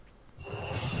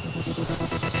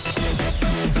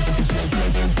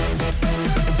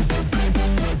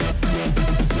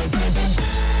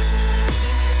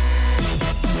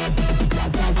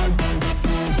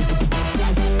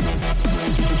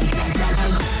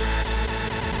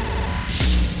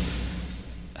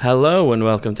Hello and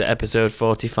welcome to episode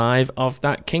 45 of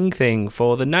That King Thing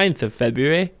for the 9th of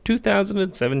February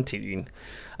 2017.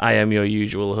 I am your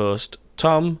usual host,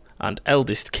 Tom, and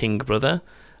eldest king brother,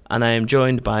 and I am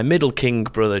joined by middle king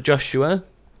brother Joshua.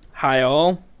 Hi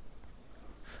all.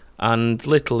 And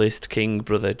littlest king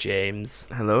brother James.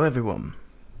 Hello everyone.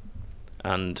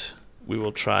 And we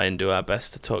will try and do our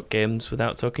best to talk games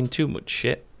without talking too much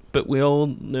shit, but we all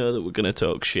know that we're going to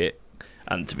talk shit.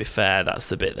 And to be fair, that's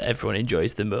the bit that everyone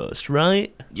enjoys the most,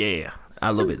 right? Yeah, I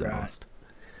love it the most.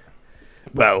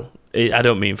 Well, I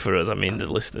don't mean for us. I mean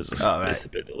the listeners. It's right. the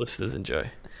bit that listeners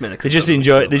enjoy. They They just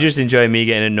enjoy me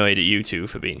getting annoyed at you two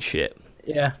for being shit.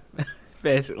 Yeah,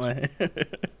 basically.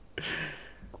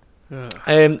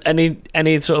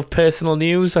 Any sort of personal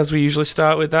news, as we usually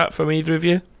start with that from either of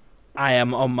you? I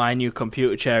am on my new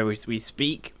computer chair as we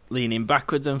speak, leaning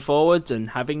backwards and forwards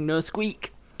and having no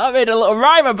squeak. I made a little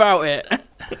rhyme about it.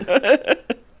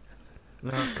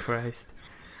 Oh Christ!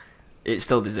 It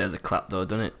still deserves a clap though,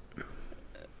 doesn't it?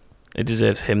 It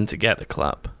deserves him to get the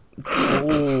clap.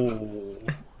 Oh.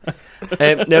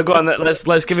 No, go on.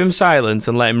 Let's give him silence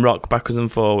and let him rock backwards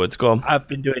and forwards. Go on. I've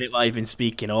been doing it live and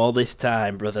speaking all this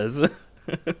time, brothers.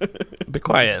 Be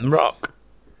quiet and rock.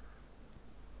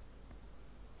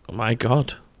 Oh my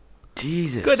god.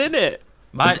 Jesus. Good, isn't it?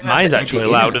 Mine's actually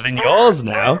louder than yours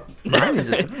now. Mine is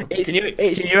it? Can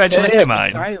you actually hear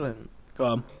mine? Silent. Go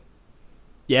on.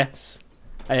 Yes.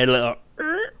 I had a little...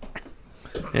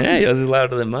 Yeah, yours is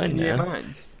louder than mine Yeah, now.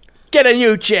 mine. Get a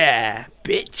new chair,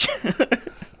 bitch.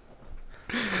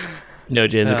 No,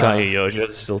 James, I can't hear yours.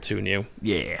 Yours is still too new.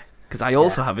 Yeah, because I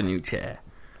also have a new chair.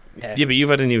 Yeah, but you've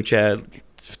had a new chair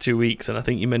for 2 weeks, and I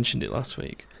think you mentioned it last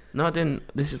week. No, I didn't.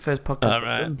 This is the first podcast Oh, right.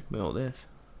 I've done with all this.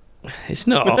 It's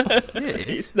not. Yeah, it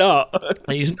is. It's not.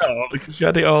 It's not, because you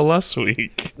had it all last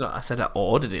week. No, I said I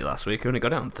ordered it last week. I only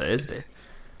got it on Thursday.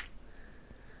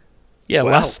 Yeah,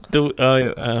 Wow.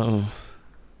 Oh.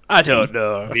 I don't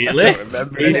know. Really? I don't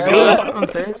remember Really? I anymore. got it on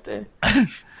Thursday.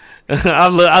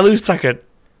 I lose Takatrine.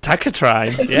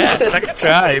 Yeah,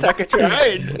 Takatrine. Take a try.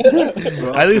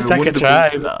 I lose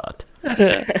Takatrine.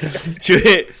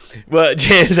 Well,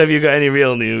 James, have you got any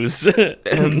real news?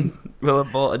 Well, I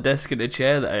bought a desk and a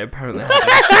chair that I apparently had.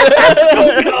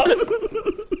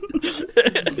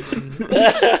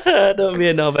 Don't be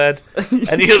a knobhead.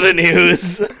 Any other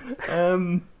news?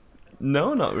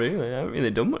 No, not really. I haven't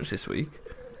really done much this week.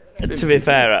 To be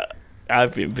fair,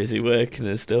 I've been busy working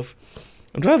and stuff.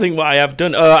 I'm trying to think what I have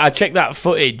done. Oh, I checked that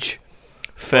footage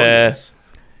for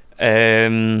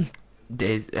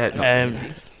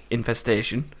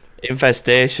Infestation.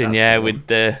 Infestation. That's Yeah, the one. with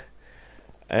the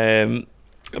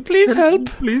please help,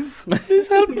 Please. please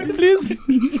help me, please.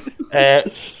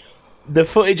 The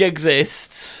footage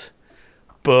exists,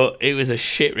 but it was a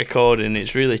shit recording.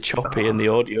 It's really choppy, and the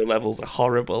audio levels are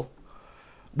horrible.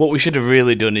 What we should have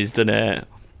really done is done a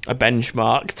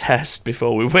benchmark test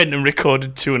before we went and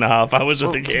recorded 2.5 hours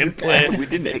of the gameplay. We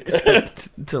didn't expect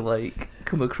to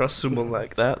come across someone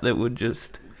like that would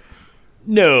just.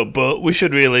 No, but we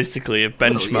should realistically have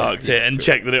benchmarked yeah, it and true.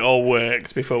 checked that it all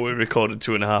works before we recorded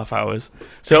 2.5 hours.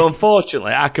 So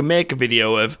unfortunately, I can make a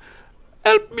video of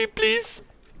 "Help me, please,"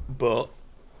 but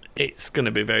it's going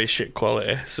to be very shit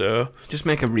quality. So Just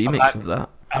make a remix of that.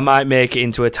 I might make it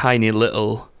into a tiny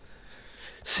little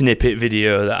snippet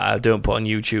video that I don't put on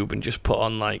YouTube and just put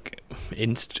on not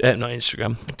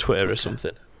Instagram, Twitter or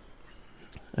something.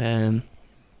 Yeah.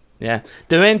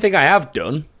 The main thing I have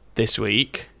done this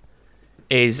week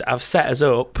is I've set us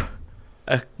up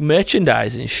a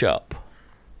merchandising shop.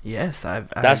 Yes,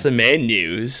 That's the main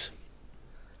news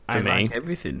for I me. like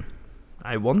everything.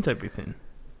 I want everything.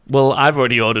 Well, I've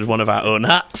already ordered one of our own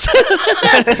hats.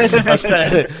 I've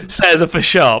set us up a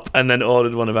shop and then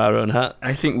ordered one of our own hats.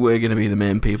 I think we're going to be the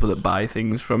main people that buy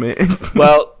things from it.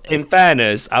 Well, in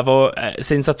fairness, I've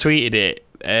since I tweeted it,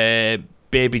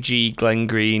 Baby G Glen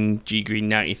Green G Green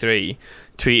 93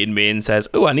 tweeted me and says,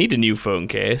 "Oh, I need a new phone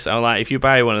case." I'm like, "If you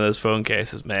buy one of those phone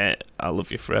cases, mate, I'll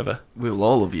love you forever." We'll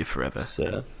all love you forever.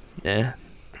 So, yeah.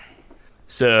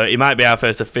 So he might be our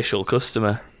first official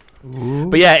customer.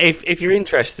 But yeah, if you're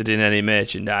interested in any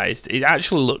merchandise, it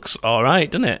actually looks all right,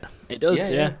 doesn't it? It does,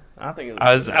 yeah. I think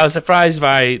I was surprised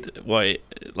by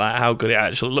how good it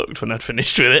actually looked when I'd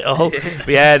finished with it all. But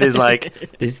yeah, there's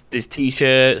there's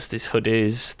t-shirts, there's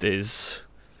hoodies, there's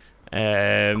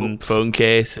phone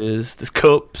cases, there's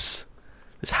cups,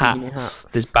 there's Mini hats,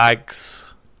 hats. there's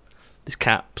bags, there's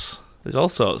caps, there's all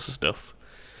sorts of stuff.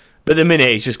 But the minute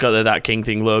it's just got the That King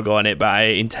Thing logo on it, but I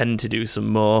intend to do some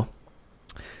more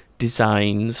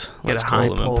designs, let's a call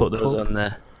them, and Hi-Paul put those cup. on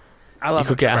there. I'll You have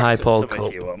could get a crack high at Paul some if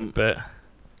cup, you want. but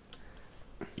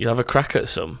you'll have a crack at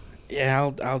some.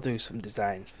 Yeah, I'll do some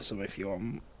designs for some if you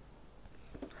want.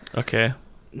 Okay.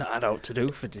 Not had out to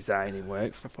do for designing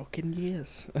work for fucking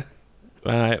years.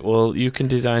 Right, well, you can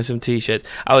design some T-shirts.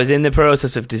 I was in the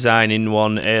process of designing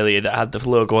one earlier that had the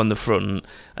logo on the front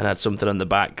and had something on the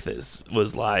back that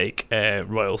was like a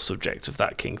royal subject of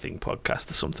That King Thing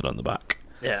podcast or something on the back.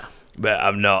 Yeah. But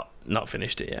I've not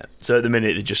finished it yet. So at the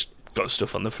minute, they just got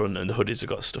stuff on the front and the hoodies have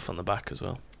got stuff on the back as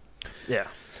well. Yeah.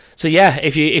 So yeah,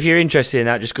 if you're interested in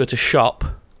that, just go to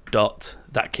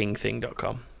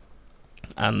shop.thatkingthing.com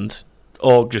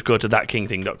or just go to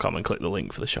thatkingthing.com and click the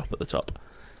link for the shop at the top.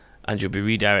 And you'll be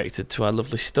redirected to our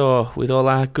lovely store with all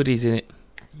our goodies in it.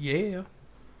 Yeah.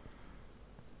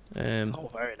 Oh,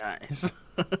 very nice.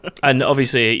 And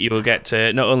obviously, you will get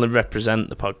to not only represent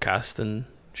the podcast and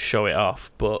show it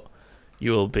off, but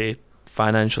you will be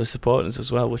financially supporting us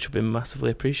as well, which will be massively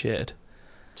appreciated.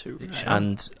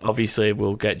 And obviously,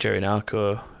 we'll get Jerry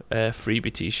Narco a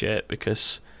freebie T-shirt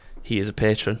because he is a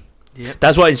patron. Yep.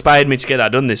 That's what inspired me to get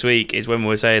that done this week. Is when we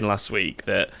were saying last week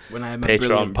that When I had my Patreon,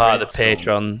 brilliant part of the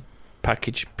brainstorm, Patreon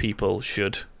package, people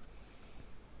should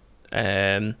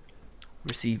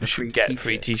receive a free get t-shirt.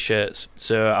 free T-shirts.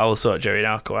 So I will sort Jerry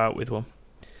Narco out with one,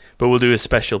 but we'll do a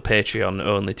special Patreon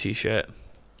only T-shirt.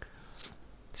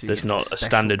 So you There's get not a special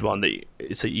standard one. one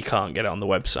so you can't get it on the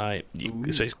website.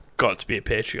 So it's got to be a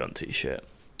Patreon T-shirt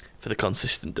for the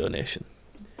consistent donation.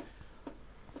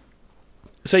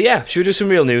 So yeah, should we do some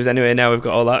real news anyway? Now we've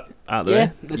got all that out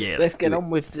there. Yeah, let's get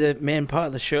on with the main part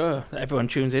of the show that everyone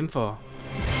tunes in for.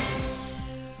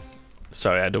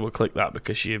 Sorry, I double-clicked that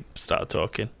because you started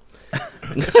talking.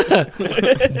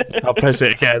 I'll press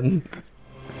it again.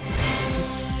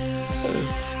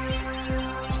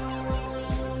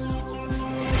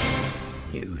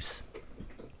 News.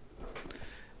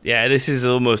 Yeah, this is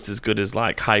almost as good as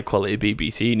like high-quality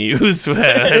BBC news where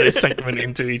they're segmenting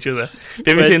into each other. Have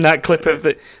you ever seen that clip of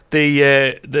the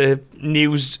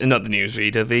news, not the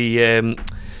newsreader, the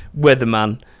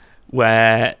weatherman,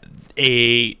 where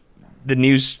the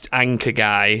news anchor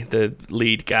guy, the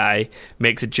lead guy,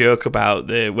 makes a joke about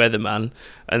the weatherman,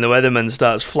 and the weatherman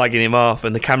starts flagging him off,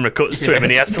 and the camera cuts to him,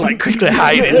 and he has to like quickly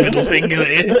hide his middle finger.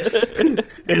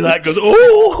 He like goes,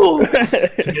 "Oh!" Something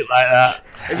like that.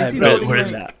 Have you seen But that whereas-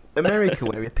 in America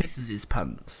where he pisses his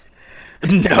pants?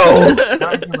 No.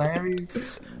 That is hilarious.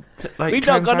 Like, We've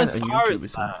try not and gone find as it on far YouTube as or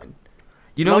that. something.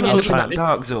 You know No, when no, you look in try that it.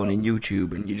 dark zone in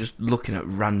YouTube and you're just looking at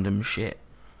random shit?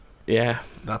 Yeah.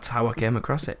 That's how I came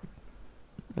across it.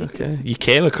 Okay. You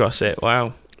came across it.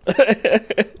 Wow.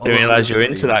 Didn't realise you were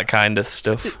into that kind of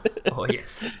stuff. Oh,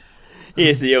 yes. He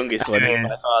is the youngest one. He's Yeah.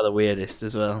 by far the weirdest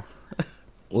as well.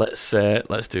 Let's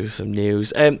do some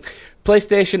news.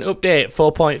 PlayStation Update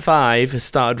 4.5 has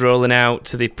started rolling out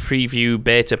to the preview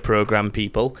beta program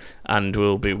people, and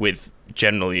will be with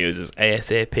general users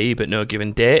ASAP, but no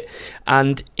given date.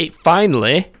 And it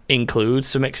finally includes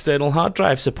some external hard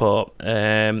drive support,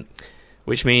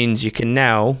 which means you can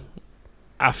now,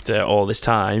 after all this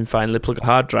time, finally plug a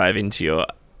hard drive into your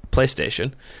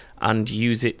PlayStation and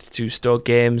use it to store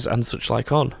games and such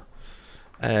like on.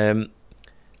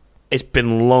 It's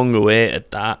been long awaited,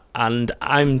 that, and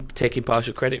I'm taking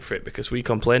partial credit for it because we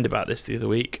complained about this the other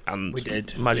week, and We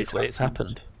did. magically it's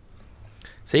happened.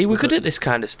 See, we're good at this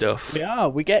kind of stuff. We are.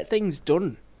 We get things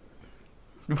done.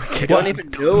 We Okay. don't even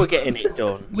know we're getting it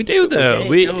done. We do, though.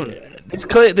 We get it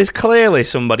done. There's clearly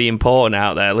somebody important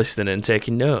out there listening and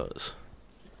taking notes.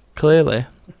 Clearly.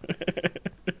 I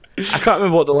can't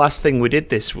remember what the last thing we did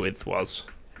this with was.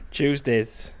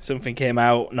 Tuesdays. Something came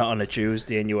out not on a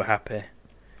Tuesday and you were happy.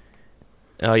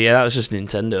 Oh, yeah, that was just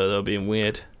Nintendo, though, being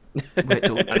weird. Wait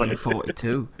till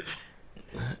 2042.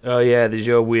 Oh, yeah, there's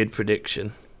your weird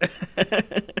prediction.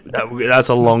 That's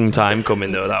a long time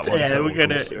coming, though, that one. Yeah, That we're one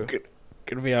gonna comes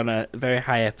through. be on a very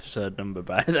high episode number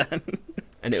by then.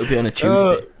 And it'll be on a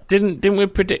Oh, Tuesday. didn't we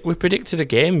predict? We predicted a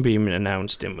game being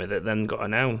announced, didn't we? That then got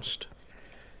announced.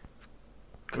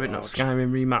 Wait, not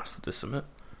Skyrim Remastered or something?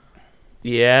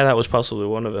 Yeah, that was possibly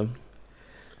one of them.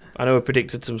 I know we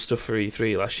predicted some stuff for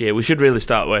E3 last year. We should really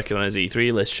start working on his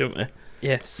E3 list, shouldn't we?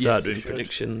 Yes. Start doing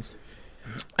predictions.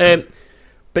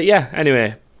 But yeah,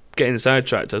 anyway, getting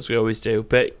sidetracked as we always do.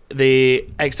 But the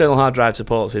external hard drive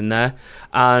support's in there,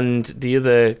 and the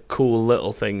other cool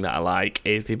little thing that I like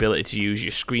is the ability to use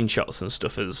your screenshots and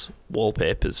stuff as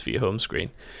wallpapers for your home screen.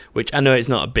 Which I know it's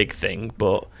not a big thing,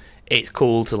 but it's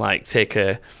cool to like take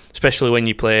especially when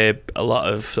you play a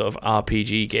lot of sort of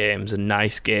RPG games and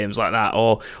nice games like that,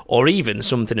 or even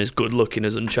something as good looking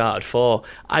as Uncharted 4.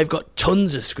 I've got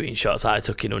tons of screenshots I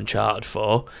took in Uncharted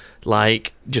 4,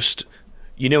 like just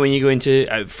you know when you go into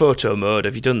photo mode,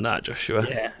 have you done that, Joshua?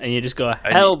 Yeah, and you just go,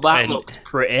 hell, that looks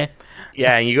pretty.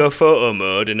 Yeah, and you go photo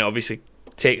mode, and it obviously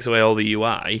takes away all the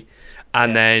UI.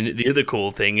 And then the other cool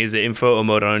thing is that in photo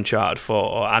mode on Uncharted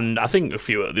 4, and I think a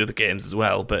few of the other games as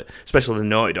well, but especially the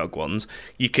Naughty Dog ones,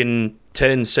 you can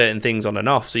turn certain things on and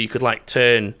off. So you could like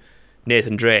turn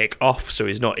Nathan Drake off so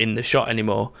he's not in the shot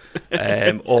anymore.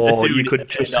 Or you could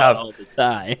just have... all the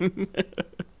time.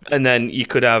 And then you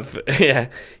could have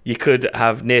you could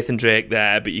have Nathan Drake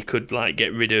there, but you could like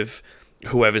get rid of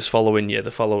whoever's following you,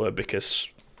 the follower, because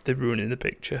they're ruining the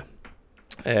picture.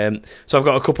 So I've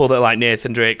got a couple that are like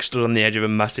Nathan Drake stood on the edge of a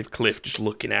massive cliff just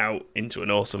looking out into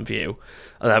an awesome view.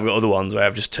 And then I've got other ones where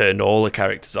I've just turned all the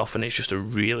characters off and it's just a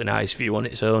really nice view on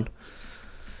its own.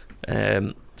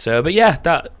 But yeah,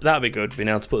 that'd be good, being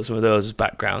able to put some of those as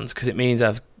backgrounds, because it means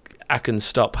I can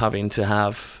stop having to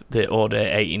have the Order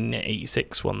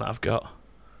 1886 one that I've got.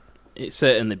 It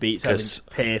certainly beats having to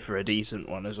pay for a decent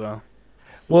one as well.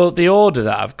 Well, the Order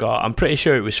that I've got, I'm pretty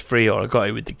sure it was free, or I got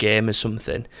it with the game or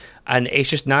something. And it's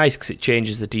just nice because it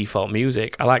changes the default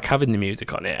music. I like having the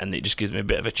music on it, and it just gives me a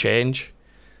bit of a change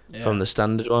from the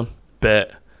standard one.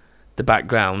 But the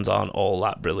backgrounds aren't all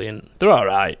that brilliant. They're all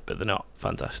right, but they're not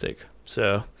fantastic.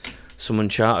 So, some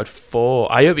Uncharted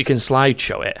 4. I hope you can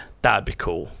slideshow it. That'd be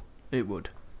cool. It would.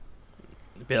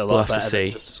 It'd be a lot better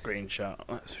than just a screenshot,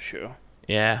 that's for sure.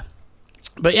 Yeah.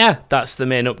 But yeah, that's the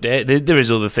main update. There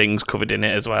is other things covered in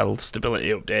it as well, stability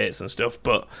updates and stuff,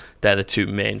 but they're the two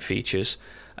main features.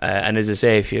 And as I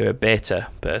say, if you're a beta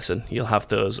person, you'll have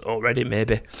those already,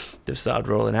 maybe. They've started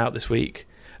rolling out this week.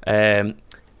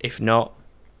 If not,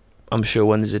 I'm sure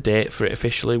when there's a date for it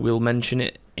officially, we'll mention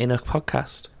it in a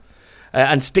podcast.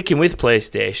 And sticking with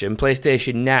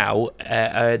PlayStation Now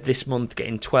are this month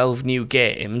getting 12 new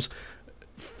games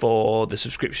for the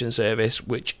subscription service,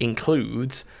 which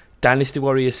includes Dynasty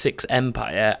Warriors 6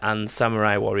 Empire and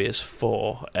Samurai Warriors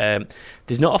 4.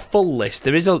 There's not a full list.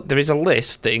 There is a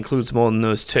list that includes more than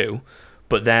those two,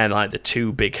 but they're like the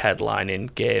two big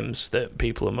headlining games that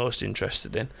people are most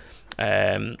interested in.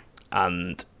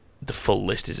 And the full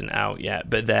list isn't out yet,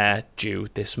 but they're due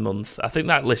this month. I think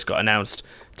that list got announced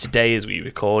today as we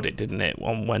record it, didn't it,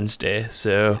 on Wednesday?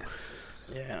 So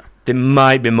yeah. There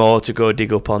might be more to go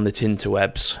dig up on the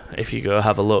tinterwebs if you go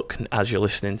have a look as you're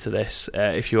listening to this,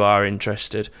 if you are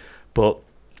interested. But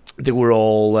they were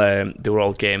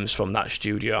all games from that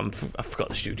studio. I forgot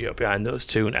the studio behind those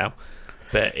two now,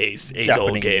 but it's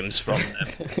all games from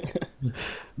them.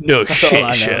 No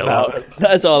shit, Sherlock.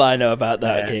 That's all I know about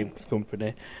that game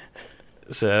company.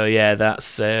 So yeah,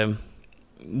 that's kind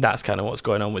of what's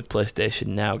going on with PlayStation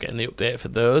Now, getting the update for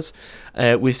those.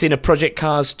 We've seen a Project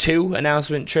Cars 2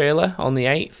 announcement trailer on the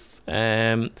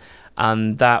 8th,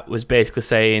 and that was basically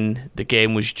saying the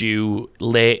game was due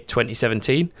late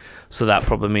 2017, so that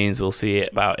probably means we'll see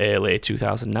it about early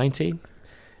 2019.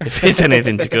 If it's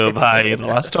anything to go by, the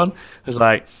last one was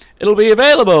like, it'll be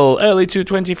available early to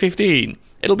 2015.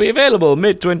 It'll be available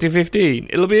mid-2015.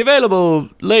 It'll be available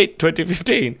late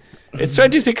 2015. It's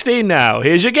 2016 now.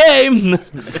 Here's your game.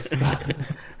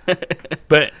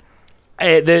 But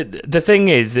the thing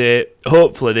is that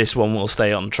hopefully this one will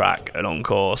stay on track and on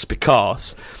course,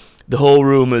 because the whole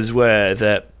rumours were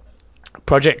that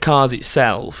Project Cars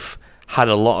itself had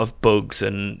a lot of bugs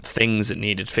and things that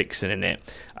needed fixing in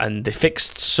it, and they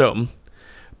fixed some,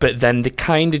 but then they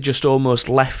kind of just almost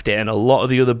left it, and a lot of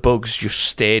the other bugs just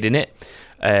stayed in it.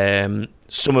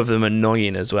 Some of them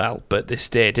annoying as well, but they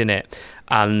stayed in it.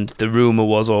 And the rumour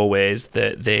was always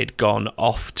that they'd gone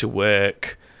off to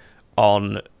work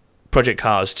on Project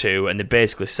Cars 2, and they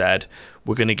basically said,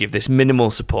 we're going to give this minimal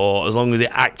support. As long as it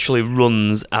actually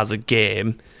runs as a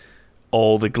game,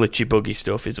 all the glitchy, buggy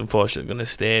stuff is unfortunately going to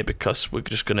stay, because we're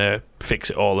just going to fix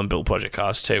it all and build Project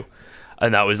Cars 2.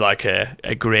 And that was like a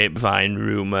grapevine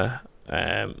rumour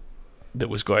that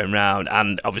was going around,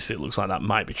 and obviously it looks like that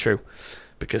might be true,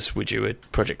 because we're due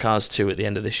at Project Cars 2 at the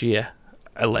end of this year,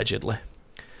 allegedly.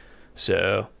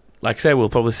 So, like I say, we'll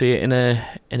probably see it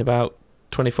in about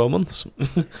 24 months.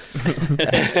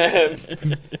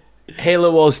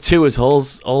 Halo Wars 2 has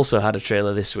also had a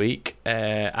trailer this week,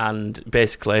 and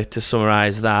basically, to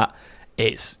summarise that,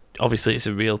 it's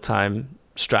a real-time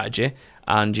strategy,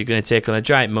 and you're going to take on a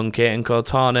giant monkey, and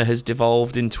Cortana has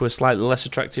devolved into a slightly less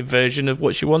attractive version of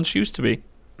what she once used to be.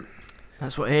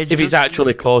 That's what age. If it's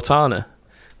actually Cortana.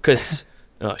 Because,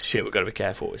 oh shit, we've got to be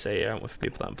careful what we say here, haven't we, for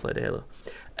people that haven't played Halo.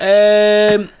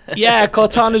 Yeah,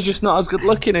 Cortana's just not as good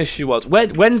looking as she was.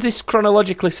 When's this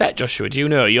chronologically set, Joshua? Do you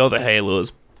know? You're the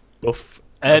Halo's buff.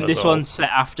 This one's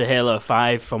set after Halo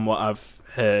 5, from what I've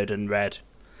heard and read.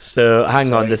 So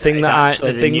hang on, the thing that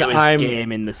I'm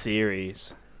game in the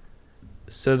series.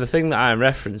 So the thing that I'm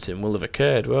referencing will have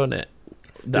occurred, won't it?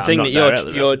 The thing that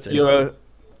you're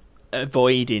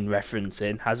avoiding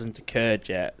referencing hasn't occurred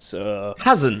yet, so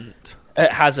hasn't.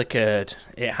 It has occurred.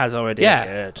 It has already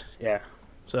occurred. Yeah.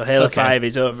 So Halo 5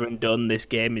 is over and done. This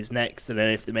game is next, and then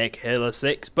if they make Halo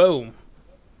 6, boom.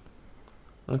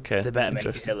 Okay. They better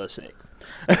make Halo 6.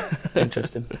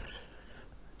 Interesting.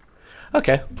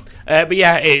 Okay. But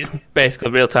yeah, it's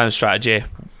basically real-time strategy,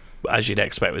 as you'd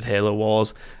expect with Halo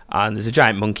Wars. And there's a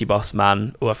giant monkey boss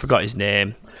man, who I forgot his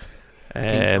name.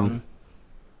 King Kong.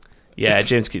 Yeah,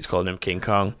 James keeps calling him King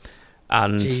Kong.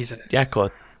 And Jesus. yeah,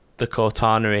 the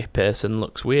Cortana person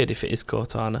looks weird if it is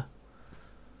Cortana.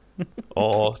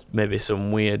 Or maybe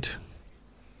some weird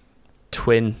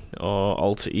twin or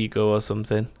alter ego or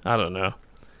something. I don't know.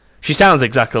 She sounds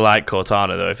exactly like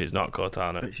Cortana though, if it's not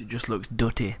Cortana. But she just looks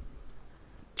dutty.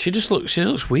 She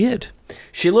looks weird.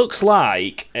 She looks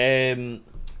like Tracer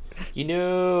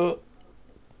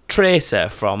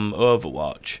from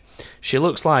Overwatch. She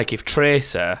looks like if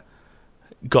Tracer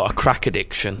got a crack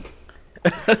addiction.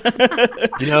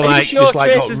 Are you sure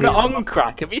Tracer's not on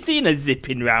crack? Have you seen her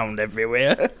zipping round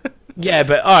everywhere? Yeah,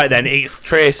 but alright then, it's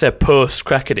Tracer post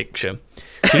crack addiction.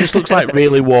 She just looks like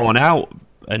really worn out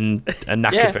and a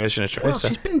knackered version of Tracer. Well,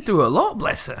 she's been through a lot,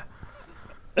 bless her.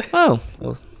 Well,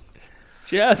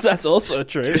 yeah, that's also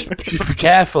true. just be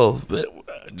careful.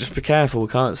 Just be careful. We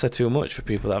can't say too much for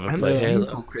people that haven't played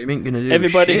Halo.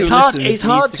 Everybody who listens it's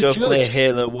hard needs to go play judge.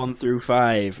 Halo 1 through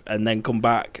 5 and then come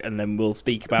back and then we'll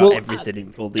speak about everything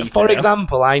in full detail. For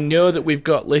example, I know that we've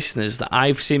got listeners that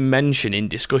I've seen mention in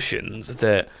discussions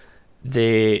that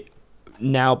they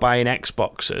now buying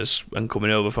Xboxes and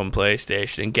coming over from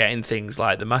PlayStation and getting things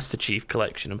like the Master Chief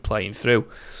Collection and playing through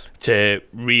to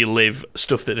relive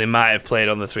stuff that they might have played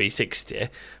on the 360,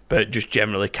 but just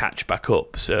generally catch back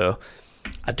up. So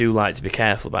I do like to be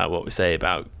careful about what we say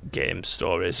about game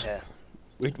stories. Yeah.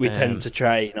 We tend to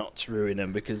try not to ruin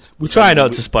them because... We try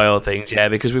not to spoil things, yeah,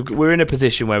 because we're in a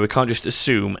position where we can't just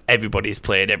assume everybody's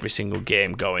played every single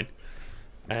game going.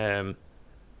 So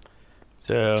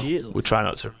we try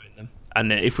not to ruin them.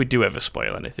 And if we do ever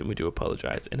spoil anything, we do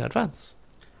apologise in advance.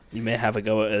 You may have a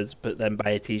go at us, but then buy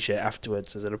a T-shirt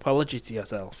afterwards as an apology to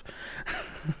yourself.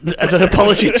 As an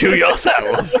apology to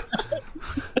yourself?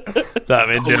 That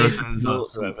made no sense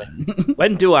whatsoever.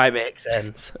 When do I make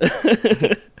sense?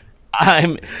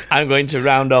 I'm going to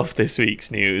round off this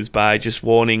week's news by just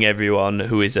warning everyone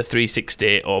who is a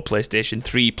 360 or PlayStation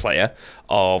 3 player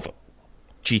of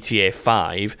GTA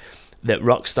 5 that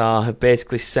Rockstar have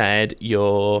basically said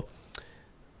your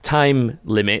time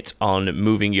limit on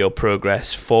moving your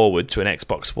progress forward to an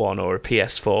Xbox One or a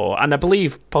PS4, and I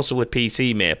believe possibly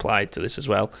PC may apply to this as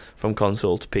well, from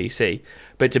console to PC,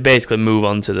 but to basically move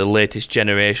on to the latest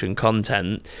generation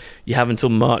content, you have until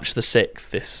March the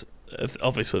 6th this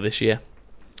year,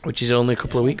 which is only a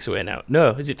couple of weeks away now. No,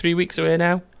 is it 3 weeks away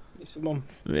now? It's a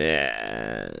month.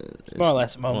 Yeah. It's more or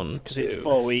less a month, because it's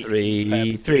 4 weeks. Three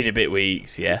and a bit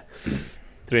weeks, yeah.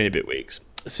 3 and a bit weeks.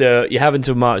 So you have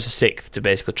until March the 6th to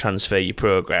basically transfer your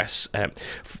progress.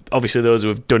 Obviously, those who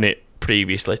have done it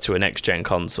previously to a next-gen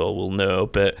console will know,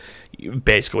 but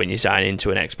basically when you sign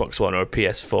into an Xbox One or a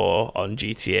PS4 on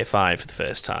GTA 5 for the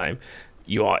first time,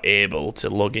 you are able to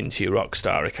log into your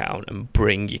Rockstar account and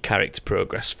bring your character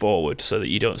progress forward so that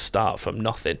you don't start from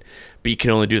nothing. But you can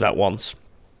only do that once.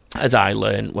 As I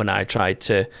learned when I tried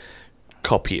to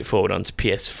copy it forward onto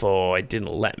PS4, it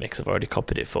didn't let me because I've already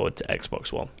copied it forward to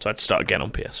Xbox One, so I had to start again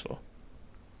on PS4.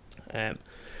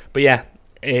 But yeah,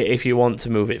 if you want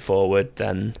to move it forward,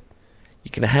 then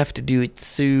you're gonna have to do it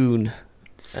soon.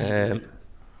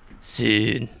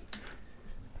 Soon.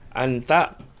 And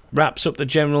that wraps up the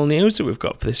general news that we've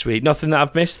got for this week. Nothing that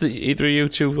I've missed that either of you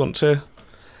two want to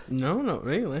No, not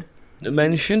really.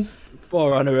 mention?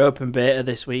 For Honor open beta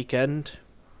this weekend.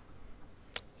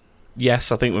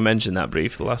 Yes, I think we mentioned that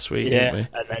briefly last week, didn't we?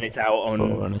 And then it's out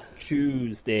on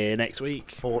Tuesday next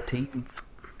week. 14th.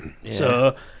 Yeah.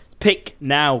 So pick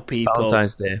now, people.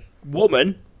 Valentine's Day.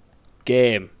 Woman,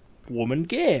 game. Woman,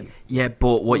 game. Yeah,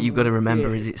 but what you've got to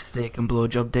remember is it's steak and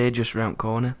blowjob day just round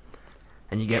corner.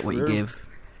 And you get what you give.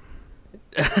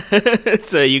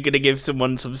 So you're going to give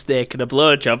someone some steak and a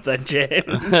blowjob then,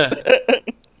 James?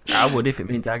 I would if it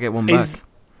meant I get one back.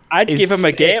 I'd give him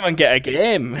a game and get a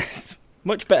game.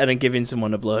 Much better than giving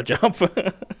someone a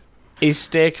blowjob. Is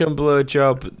Steak and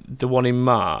Blowjob the one in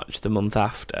March, the month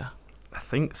after? I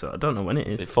think so. I don't know when it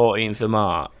is. Is it 14th of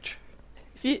March?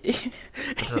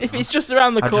 If it's just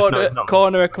around the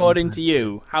corner according to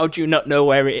you, how do you not know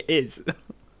where it is?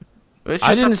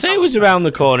 I didn't say it was around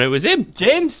the corner, it was him.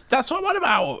 James, that's what I'm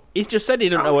about. He's just said he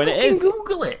don't know when it is.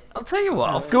 Google it. I'll tell you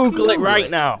what. Google it right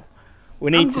now.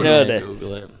 We need to know this.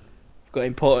 Google it. We've got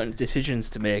important decisions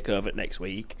to make over next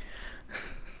week.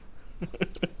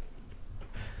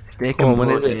 Steak Oh, and when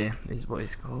Blow is it? Day is what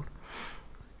it's called.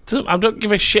 I don't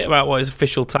give a shit about what his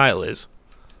official title is.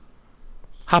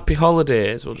 Happy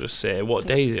Holidays, we'll just say. What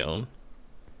day is it on?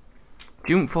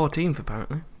 June 14th,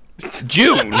 apparently.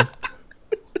 June?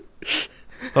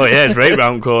 Oh yeah, it's right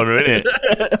round corner, isn't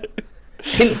it?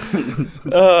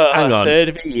 Hang on. Third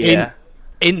of a year.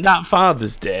 In that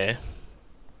Father's Day?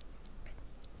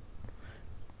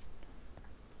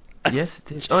 Yes,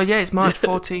 it is. Oh, yeah, it's March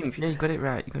 14th. Yeah, you got it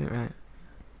right.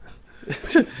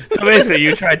 So basically,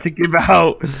 you tried to give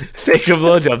out steak and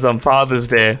blowjobs on Father's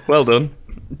Day. Well done.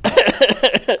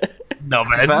 No,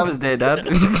 man. Father's Day, Dad.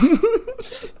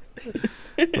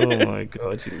 Oh my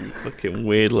god, you fucking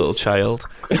weird little child.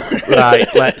 Right,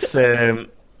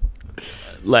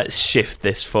 let's shift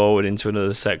this forward into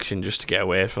another section just to get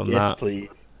away from Yes, that.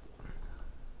 please.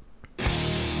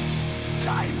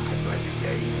 Time to play the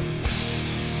game.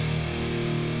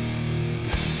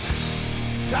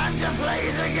 Time to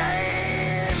play the game.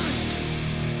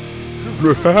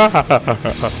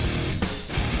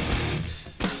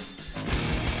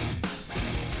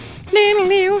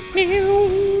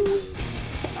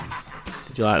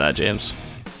 Did you like that, James?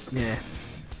 Yeah.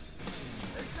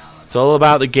 It's all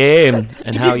about the game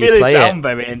and how you really play sound it.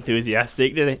 very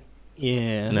enthusiastic, didn't it?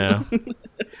 Yeah. No.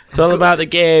 It's all about the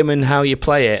game and how you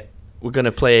play it. We're going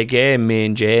to play a game, me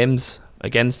and James,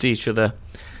 against each other.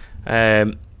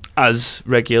 As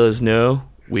regulars know,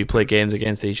 we play games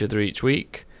against each other each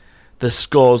week. The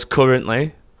scores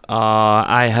currently are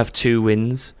I have 2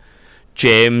 wins.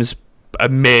 James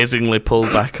amazingly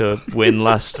pulled back a win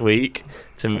last week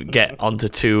to get onto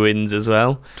 2 wins as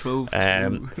well.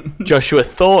 12-2. Joshua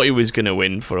thought he was going to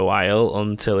win for a while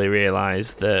until he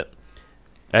realised that...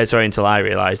 until I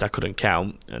realised I couldn't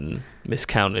count and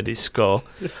miscounted his score.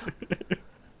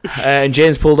 And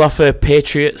James pulled off a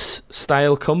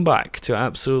Patriots-style comeback to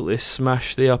absolutely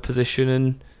smash the opposition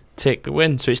and take the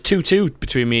win. So it's 2-2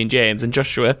 between me and James, and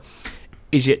Joshua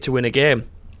is yet to win a game.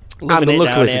 Loving it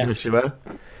down here.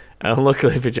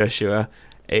 Luckily for Joshua,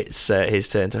 it's his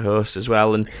turn to host as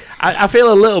well. And I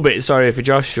feel a little bit sorry for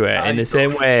Joshua in the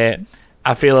same way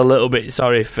I feel a little bit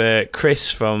sorry for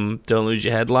Chris from Don't Lose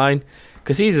Your Headline,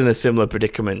 because he's in a similar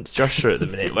predicament to Joshua at the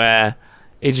minute where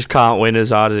he just can't win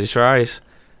as hard as he tries.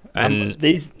 And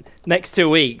these next 2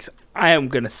 weeks, I am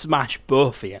going to smash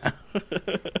both of you.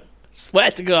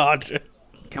 Swear to God.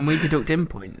 Can we deduct in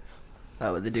points? Is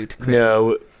that what they do to Chris?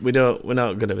 no, we don't. We're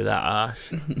not going to be that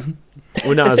harsh.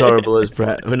 We're not as horrible as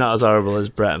Brett. We're not as horrible as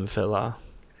Brett and Phil are.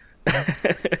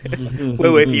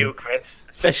 We're with you, Chris.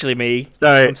 Especially me.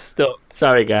 Sorry, I'm stuck.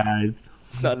 sorry, guys.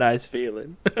 Not a nice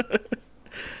feeling.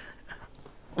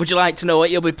 Would you like to know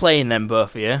what you'll be playing then,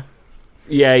 both of you?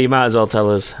 Yeah, you might as well tell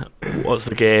us what's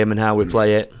the game and how we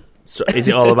play it. So is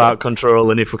it all about control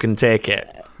and if we can take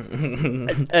it?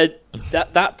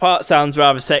 That part sounds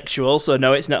rather sexual, so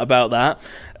no, it's not about that.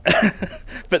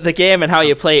 But the game and how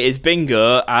you play it is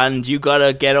bingo, and you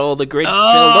gotta get all the grid filled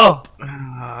up.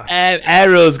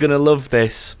 Aero's gonna love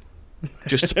this.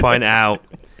 Just to point out,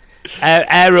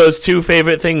 Aero's 2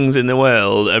 favourite things in the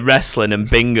world are wrestling and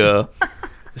bingo.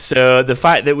 So the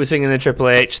fact that we're singing the Triple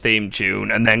H theme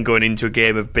tune and then going into a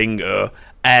game of bingo,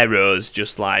 Aero's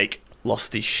just like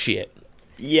lost his shit.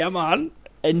 Yeah, man.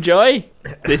 Enjoy.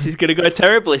 This is gonna go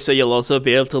terribly, so you'll also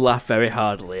be able to laugh very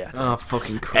hardly at it. Oh,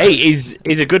 fucking Christ. Hey,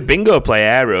 he's a good bingo player,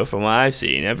 Aero, from what I've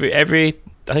seen. Every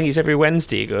I think it's every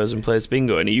Wednesday he goes and plays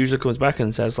bingo, and he usually comes back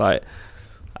and says like,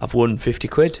 "I've won 50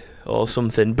 quid." Or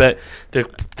something, but the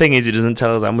thing is, he doesn't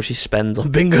tell us how much he spends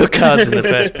on bingo cards in the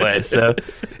first place. So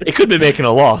he could be making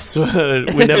a loss. We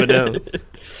never know.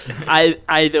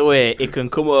 Either way, it can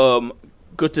come home,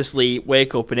 go to sleep,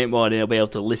 wake up in the morning, he'll be able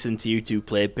to listen to you two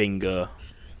play bingo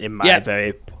in my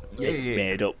very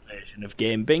made up version of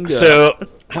game bingo. So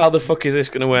how the fuck is this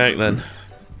going to work then?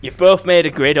 You've both made a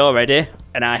grid already,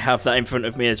 and I have that in front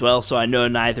of me as well, so I know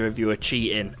neither of you are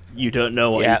cheating. You don't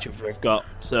know what each other have got,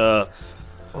 so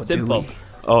simple.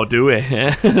 Do we?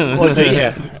 What do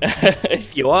you?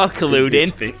 If you are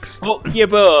colluding, fuck you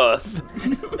both.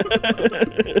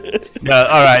 No,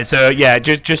 all right. So yeah,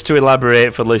 just to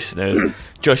elaborate for listeners,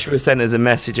 Joshua sent us a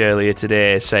message earlier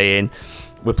today saying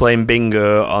we're playing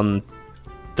bingo on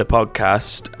the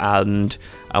podcast, and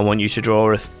I want you to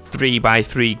draw a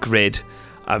 3x3 grid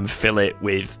and fill it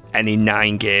with any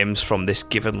 9 games from this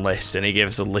given list, and he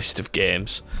gives a list of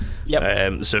games.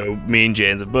 Yep. So me and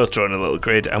James have both drawn a little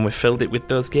grid, and we've filled it with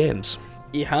those games.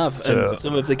 You have, So- and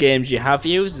some of the games you have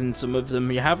used, and some of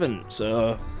them you haven't.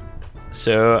 So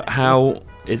how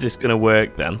is this going to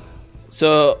work then?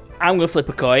 So I'm going to flip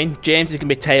a coin. James is going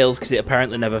to be tails because it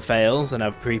apparently never fails, and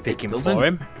I'm pre-picking doesn't. for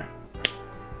him.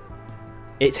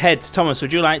 It's heads. Thomas,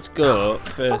 would you like to go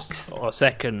first or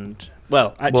second?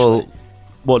 Well, actually, Well,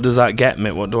 what does that get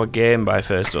me? What do I gain by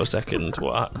first or second?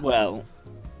 What? well,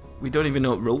 We don't even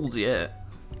know rules yet.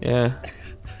 Yeah.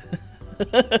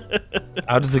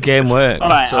 How does the game work? all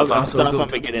right. So I'll far, so start from good.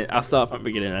 the beginning. I'll start from the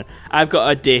beginning. Then I've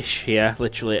got a dish here,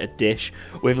 literally a dish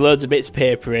with loads of bits of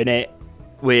paper in it,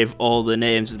 with all the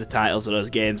names of the titles of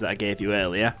those games that I gave you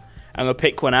earlier. I'm gonna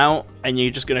pick one out, and you're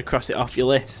just gonna cross it off your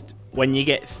list. When you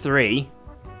get 3,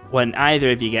 when either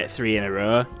of you get 3 in a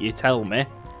row, you tell me.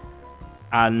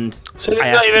 And So there's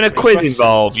I not ask even you a 3 quiz questions.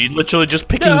 involved. You're literally just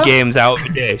picking No. games out of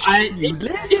the dish.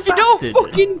 If you don't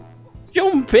fucking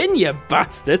jump in, you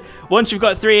bastard. Once you've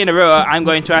got 3 in a row, I'm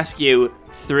going to ask you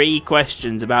 3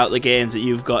 questions about the games that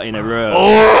you've got in a row.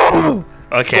 Oh!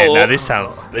 Okay, But now this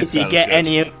sounds. if you get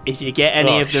good. if you get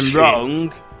any Oh, of them shit.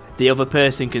 wrong, the other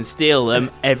person can steal them.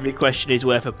 Every question is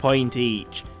worth a point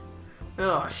each.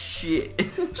 Oh shit!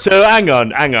 So hang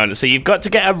on. So you've got to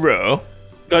get a row.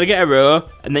 Got to get a row,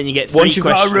 and then you get 3 Once you've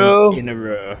got a questions row- in a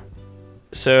row.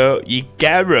 So you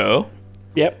get a row.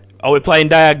 Yep. Are we playing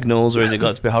diagonals or has it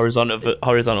got to be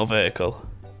horizontal, vertical?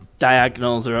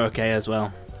 Diagonals are okay as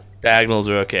well. Diagonals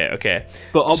are okay. Okay.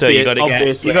 But So you got to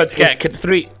obviously, get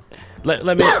 3. Let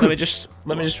me just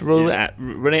run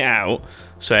it out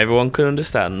so everyone can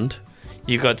understand.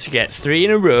 You've got to get 3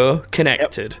 in a row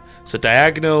connected. So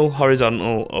diagonal,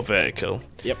 horizontal, or vertical.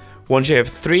 Yep. Once you have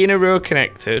 3 in a row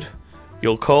connected,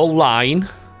 you'll call line.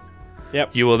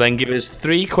 Yep. You will then give us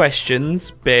 3 questions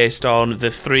based on the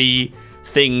 3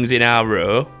 things in our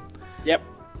row, Yep.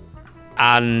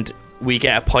 and we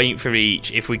get a point for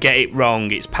each. If we get it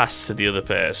wrong, it's passed to the other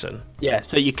person. Yeah.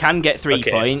 So you can get 3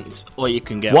 Okay. points, or you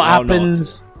can get What 1 or-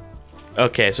 happens?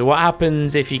 Okay, so what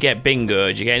happens if you get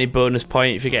bingo? Do you get any bonus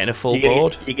point if you're getting a full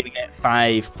board? You're gonna get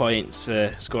 5 points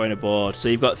for scoring a board. So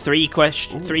you've got 3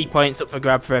 points up for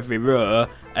grab for every row,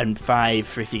 and 5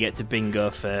 for if you get to bingo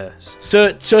first.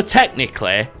 So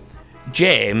technically,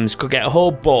 James could get a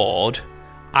whole board.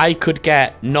 I could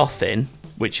get nothing,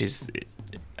 which is,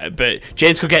 but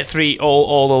James could get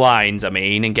all the lines. I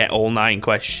mean, and get all 9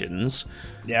 questions.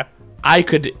 Yeah. I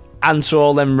could answer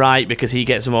all them right because he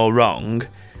gets them all wrong.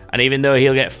 And even though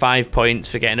he'll get 5 points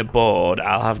for getting a board,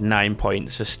 I'll have 9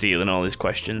 points for stealing all his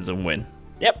questions and win.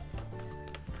 Yep.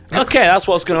 Okay, that's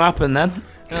what's going to happen then.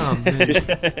 Oh man!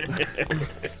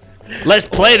 Let's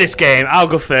play this game. I'll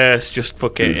go first. Just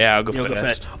fuck it. Yeah, I'll go You'll first. go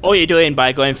first. All you're doing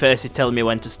by going first is telling me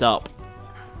when to stop.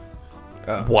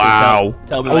 Wow.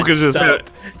 Tell me Oh, when to 'cause it's- stop.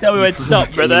 Tell me when to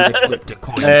stop, brother. Flipped a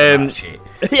coin. for that shit.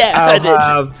 Yeah, I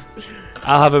did.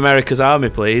 I'll have America's Army,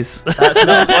 please. That's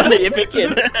not one that you're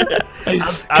picking.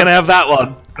 Can I have that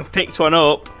one? I've picked one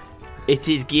up. It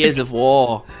is Gears of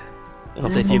War. So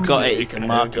if you've got it, you can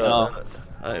mark it off.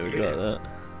 I haven't got that.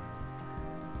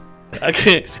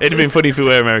 Okay, it'd have been funny if we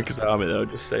were America's Army, though.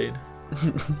 Just saying.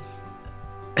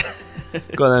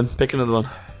 Go on then, pick another one.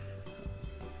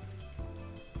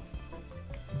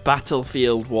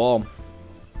 Battlefield 1.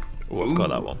 Oh, I've got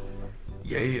that one.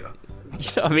 Yeah. You're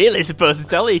not really supposed to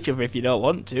tell each other if you don't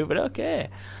want to, but okay.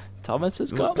 Thomas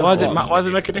has got Why does it? one. Why does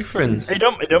it make a difference? It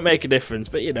don't make a difference,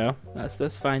 but you know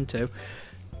that's fine too.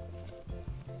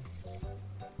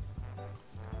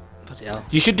 Bloody hell.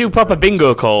 You should do proper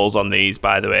bingo calls on these,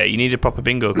 by the way. You need a proper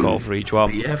bingo call for each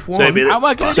one. BF1. So it'd be How am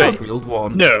I gonna so- do it? Battlefield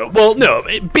 1. No, well, no.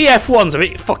 BF1's a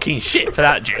bit fucking shit for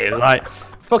that, James. Like,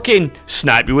 fucking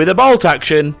snipe you with a bolt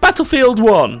action. Battlefield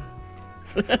 1.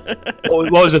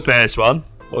 What was the first one?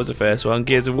 What was the first one?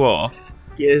 Gears of War.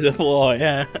 Gears of War,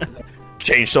 yeah.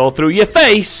 Chainsaw through your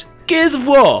face. Gears of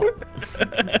War.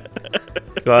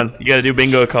 Go on, you gotta do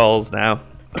bingo calls now.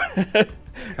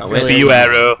 It's for you,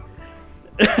 Arrow.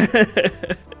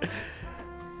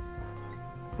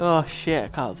 Oh shit, I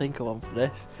can't think of one for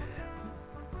this.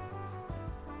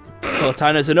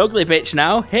 Cortana's an ugly bitch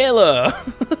now. Halo.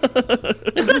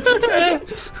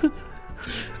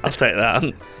 I'll take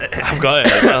that. I've got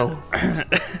it as well.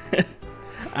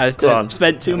 I've Go on.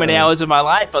 spent too many hours of my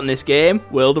life on this game.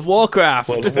 World of Warcraft.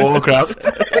 World of Warcraft.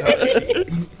 I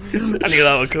knew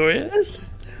that would come in.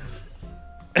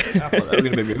 I thought that was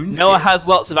going to be RuneScape. Noah has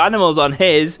lots of animals on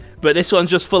his, but this one's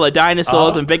just full of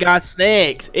dinosaurs and big ass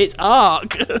snakes. It's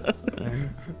Ark.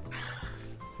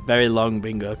 Very long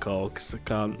bingo call because I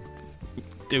can't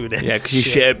do this. Yeah, because you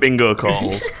shit at bingo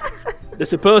calls. They're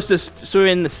supposed to swim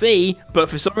in the sea, but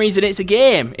for some reason it's a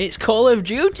game. It's Call of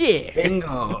Duty.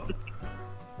 Bingo.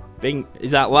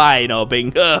 Is that line or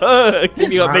bingo?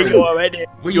 Have you got bingo already?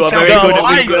 Well, You are you very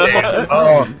can't good go at bingo.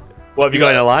 line, What have you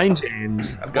got in a line,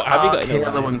 James? I've got Have you got Ark, any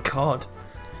Halo and COD.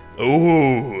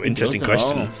 Ooh, interesting does it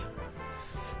all. questions.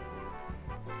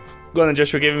 Go on then,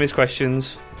 Joshua, give him his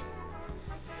questions.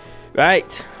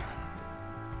 Right.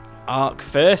 Ark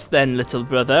first, then, little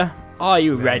brother. Are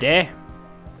you ready?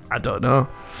 I don't know.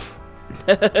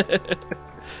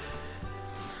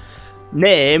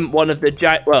 Name one of the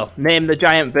name the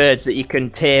giant birds that you can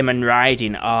tame and ride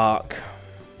in Ark.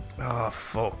 Oh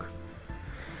fuck.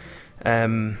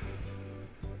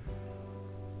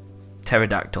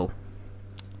 Pterodactyl.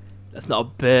 That's not a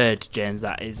bird, James.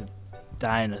 That is a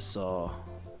dinosaur.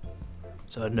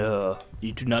 So no,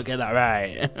 you do not get that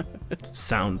right.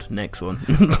 Sound. Next one.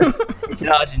 It's an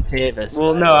Argentavis.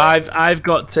 Well, no, I've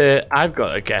got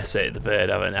to guess it, the bird,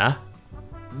 haven't I?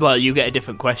 Well, you get a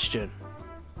different question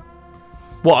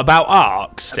What about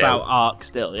Ark still? about Ark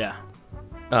still. Yeah.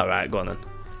 All right, go on then.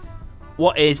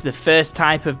 What is the first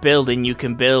type of building you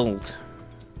can build?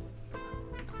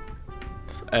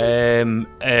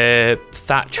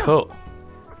 Thatch hut.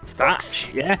 Thatch.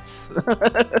 Yes.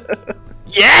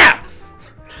 Yeah.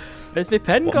 Where's my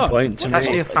pen 1 gone? point to It's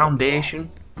actually me. a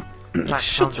foundation.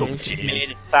 Shut up, Foundation.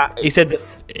 James. That He said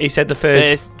the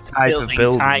first type of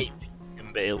building. type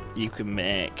you can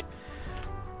make.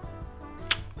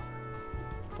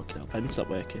 Fucking hell, pen stopped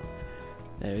working.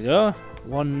 There we go.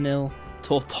 1-0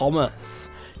 to Thomas.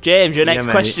 James, your next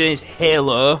mate. question is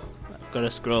Halo. I've got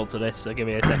to scroll to this, so give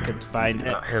me a second to find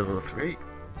it. Halo 3.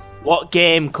 What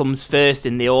game comes first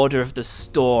in the order of the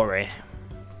story?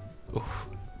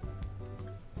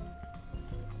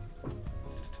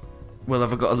 Well,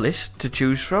 have I got a list to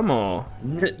choose from, or?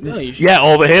 No, Yeah,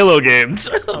 all the Halo games.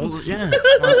 Oh, yeah.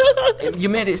 You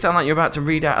made it sound like you're about to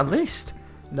read out a list.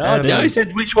 No, No, he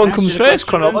said which one comes first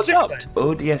chronologically.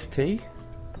 ODST?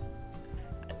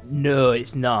 No,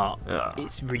 it's not. Ah.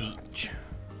 It's Reach.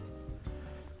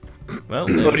 Well,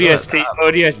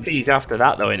 ODST's after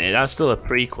that though, isn't it? That's still a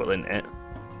prequel, isn't it?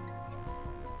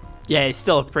 Yeah, it's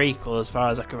still a prequel as far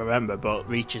as I can remember, but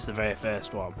Reach is the very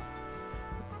first one.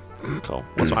 Cool.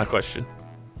 What's my question?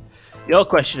 Your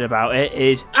question about it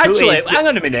is... Actually, who is hang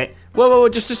on a minute. Whoa,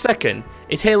 just a second.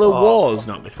 Is Halo Wars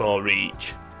not before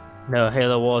Reach? No,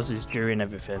 Halo Wars is during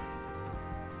everything.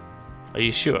 Are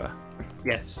you sure?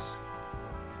 Yes.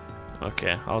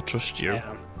 Okay, I'll trust you.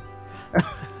 Yeah.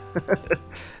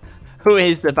 Who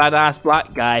is the badass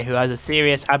black guy who has a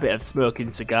serious habit of smoking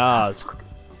cigars?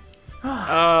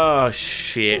 Oh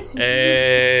shit.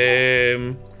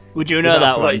 Would you know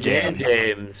that one, James?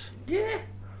 James? Yeah.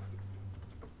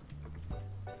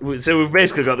 So we've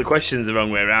basically got the questions the wrong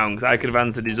way around. 'Cause I could have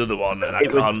answered his other one, and I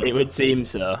can't. It would seem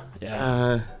so.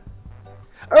 Yeah.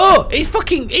 Oh, he's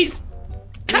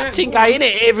Captain guy,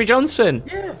 innit? Avery Johnson.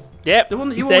 Yep. The one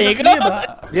that you there always you ask me go.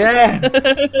 about. Yeah.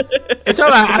 It's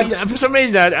alright. For some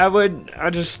reason, I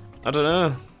don't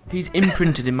know. He's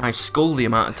imprinted in my skull the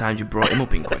amount of times you brought him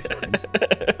up in questions.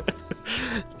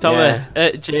 Thomas,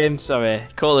 James, sorry.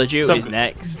 Call of Duty's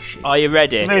next. Are you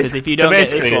ready? Because if you so don't get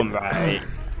this basically- one right,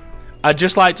 I'd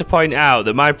just like to point out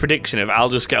that my prediction of I'll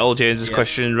just get all James's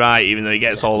questions right, even though he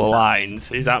gets all the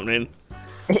lines, is happening.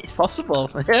 it's possible.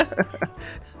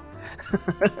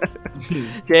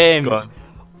 James, Go on.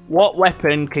 what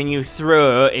weapon can you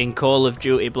throw in Call of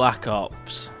Duty Black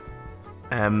Ops?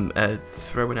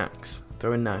 Throwing axe.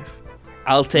 Throwing knife.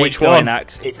 I'll take Which throwing one?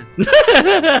 axe. It's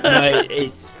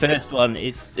it's first one.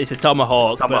 It's a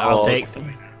tomahawk, but I'll tomahawk. take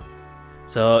three.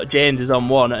 So James is on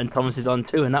 1 and Thomas is on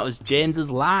 2, and that was James's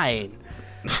line.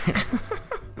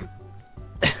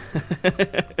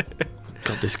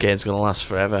 God, this game's gonna last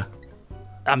forever.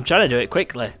 I'm trying to do it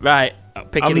quickly. Right, I'll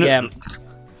pick it I'm again.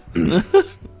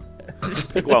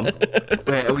 Pick one.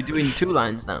 Wait, are we doing 2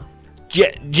 lines now?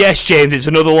 Yes, James, it's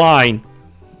another line.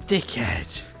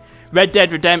 Dickhead. Red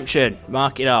Dead Redemption.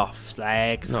 Mark it off.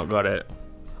 Slags. Not got it.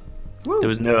 There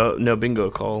was no bingo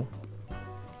call.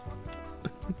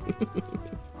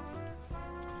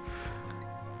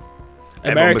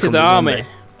 America's Army.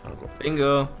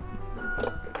 Bingo.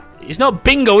 It's not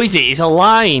bingo, is it? It's a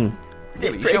line. Yeah,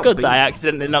 but you Pretty shout good bingo. that I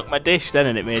accidentally knocked my dish then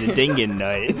and it made a dinging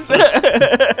noise. So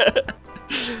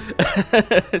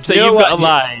You know you've got what? a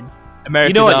line. America's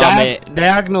You know what? Army.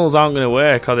 Diagonals aren't going to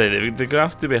work, are they? They're going to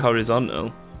have to be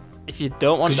horizontal. If you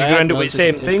don't want Because you're going to end up with diagonals, the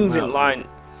same you can things take in them out. line.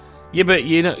 Yeah, but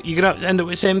you're going to have to end up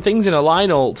with the same things in a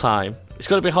line all the time. It's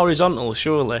got to be horizontal,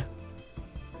 surely.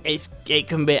 It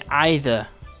can be either,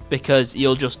 because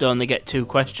you'll just only get 2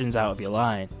 questions out of your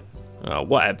line. Oh,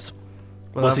 whatevs.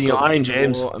 Well, What's I've in your got line,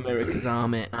 James? War, America's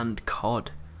Army, and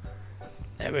COD.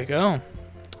 There we go.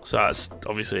 So that's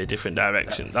obviously a different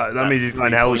direction. That means he's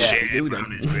fine hell shit.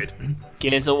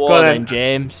 Gears of Go War on then, then.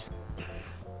 James.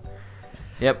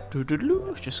 Yep.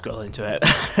 Just scroll into it.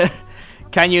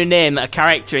 Can you name a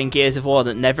character in Gears of War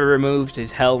that never removed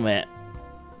his helmet?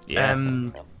 Yeah.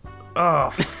 Oh,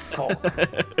 fuck.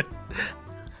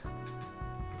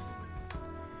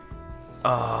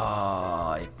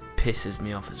 Oh, it pisses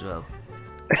me off as well.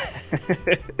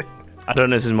 I don't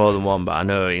know if there's more than one, but I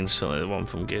know instantly the one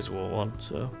from Gears of War 1,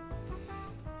 so...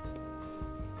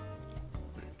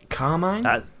 Carmine?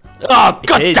 Oh,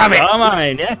 god damn it!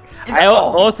 Carmine, yeah. I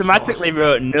automatically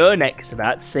wrote no next to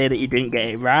that to say that you didn't get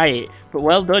it right. But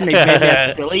well done, you made me have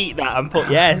to delete that and put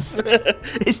yes.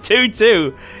 It's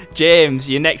 2-2. James,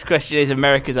 your next question is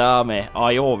America's Army.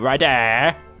 Are you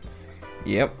ready?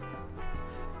 Yep.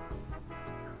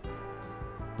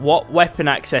 What weapon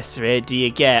accessory do you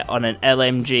get on an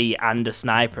LMG and a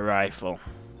sniper rifle?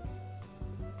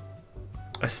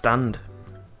 A stand.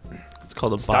 It's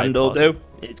called a Stand will do.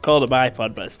 It's called a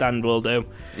bipod, but a stand will do.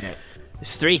 Yeah.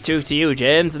 It's 3-2 to you,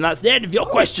 James, and that's the end of your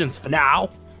questions for now.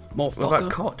 What about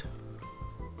COD?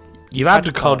 You've had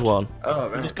the COD one. Oh,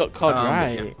 right. You just got COD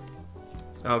right.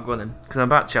 Oh, go on then. Because I'm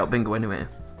about to shout bingo anyway,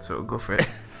 so we'll go for it.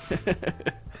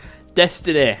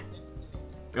 Destiny.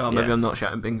 Oh, maybe Yes. I'm not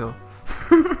shouting bingo.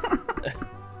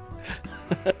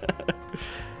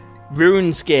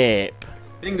 RuneScape.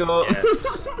 Bingo!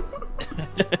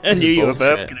 I knew you were both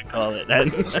bullshit. going to call it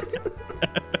then.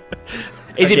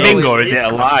 Is it Okay, bingo or well, is it a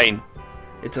line?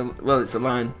 It's a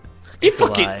line. You It's a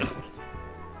fucking... lie.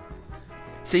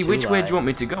 See, Two which way do you want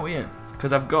me lines. to go here?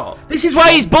 Because I've got... This is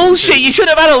why he's bullshit. You should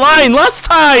have had a line last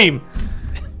time.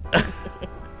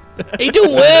 It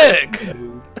don't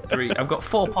work. 3. I've got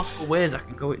 4 possible ways I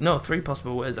can go. No, 3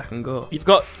 possible ways I can go. You've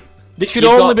got... This should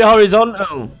You've only got- be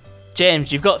horizontal.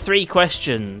 James, you've got 3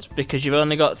 questions because you've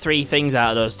only got 3 things out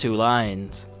of those 2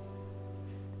 lines.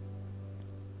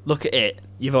 Look at it.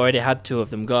 You've already had 2 of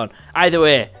them gone. Either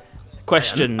way,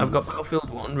 questions. I've got Battlefield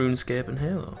 1, RuneScape, and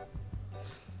Halo.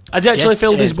 Has he actually Yes,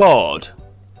 filled it his is. board?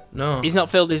 No. He's not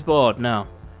filled his board, no.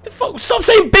 The fuck? Stop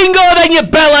saying bingo then, you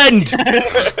bellend!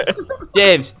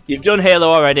 James, you've done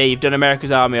Halo already, you've done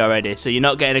America's Army already, so you're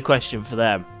not getting a question for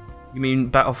them. You mean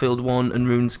Battlefield 1 and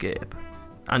RuneScape?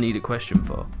 I need a question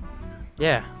for.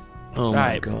 Yeah. Oh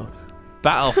Right. my god.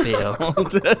 Battlefield.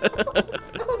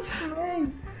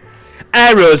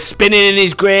 Arrow's spinning in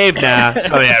his grave now.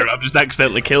 Sorry, Arrow, I've just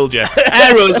accidentally killed you.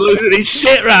 Arrow's losing his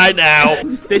shit right now.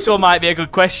 This one might be a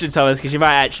good question, Thomas, because you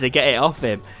might actually get it off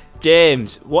him.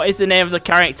 James, what is the name of the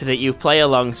character that you play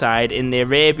alongside in the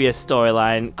Arabia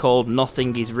storyline called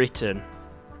Nothing Is Written?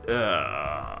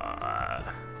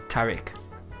 Tariq.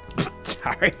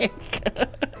 Tarek.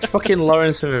 It's fucking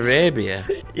Lawrence of Arabia.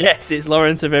 Yes, it's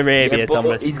Lawrence of Arabia, but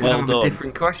Thomas. he's Well gonna have a done.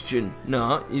 different question.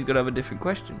 No, he's gonna have a different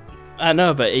question. I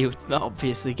know, but he's not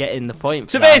obviously getting the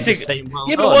point. So for that. I'm just basically, saying, well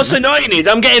yeah, but done. what's annoying is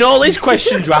I'm getting all his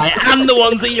questions right and the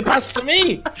ones that you passed to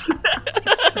me.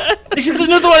 This is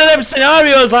another one of them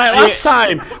scenarios like last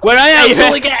time where I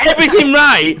absolutely get everything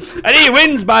right and he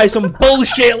wins by some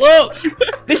bullshit luck.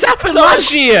 This happened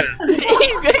last year.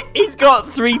 He's got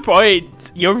 3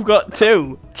 points. You've got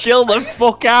 2. Chill the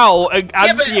fuck out and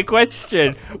answer but- your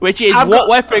question, which is I've what got-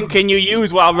 weapon can you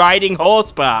use while riding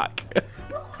horseback?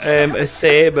 A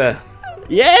saber.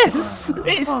 Yes,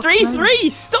 it's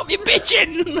 3-3. Stop your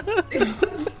bitching.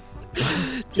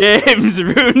 James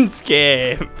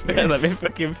RuneScape. Let me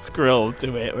fucking scroll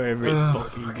to it wherever it's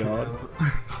fucking gone.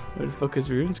 Where the fuck is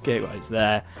RuneScape? Oh, it's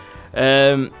there.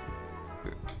 I'm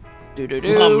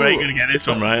right gonna get this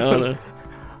one right, aren't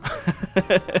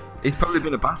I? He's probably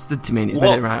been a bastard to me and he's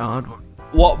What? made it right hard one.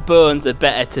 What bones are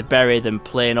better to bury than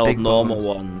plain old Big normal bones.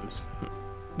 ones?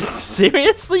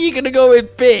 Seriously, you're gonna go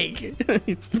with big?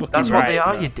 That's what they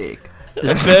are, you dick.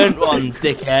 The burnt ones,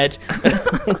 dickhead.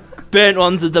 Burnt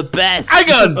ones are the best.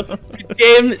 Hang on.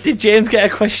 Did James get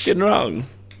a question wrong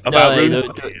about No,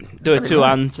 RuneScape? there were 2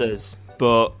 answers,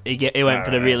 but he went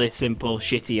for the really simple,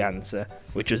 shitty answer,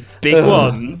 which was big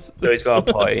ones. So he's got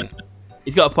a point.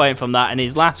 He's got a point from that, and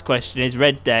his last question is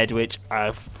Red Dead, which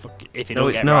if you No, don't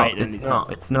it's get not. right, then It's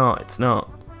not. It's not. It's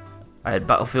not. I had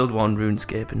Battlefield 1,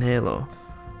 RuneScape, and Halo.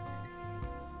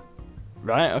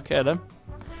 Right, okay then.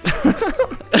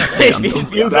 if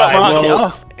you've not Right, marked it well-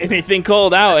 off, if it's been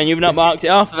called out and you've not marked it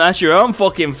off, then that's your own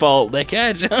fucking fault,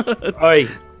 dickhead. Oi,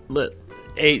 look,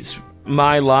 it's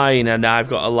my line, and I've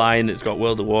got a line that's got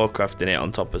World of Warcraft in it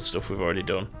on top of stuff we've already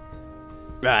done.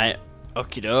 Right,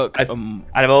 okie doke. And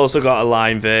I've also got a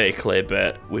line vertically,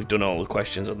 but we've done all the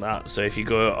questions on that. So if you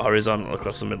go horizontal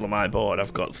across the middle of my board,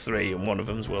 I've got 3, and one of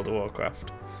them's World of Warcraft.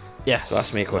 Yes. So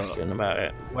ask me a question about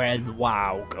it. Where's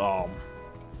WoW gone?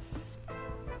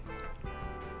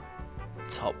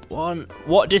 Top 1.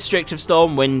 What district of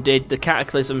Stormwind did the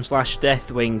Cataclysm /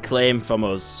 Deathwing claim from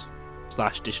us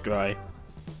 / destroy?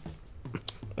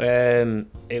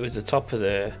 It was the top of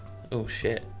the. Oh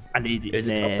shit! I need It was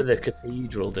its the top name. of the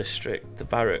cathedral district, the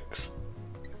barracks.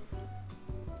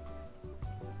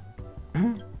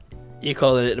 You're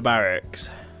calling it the barracks.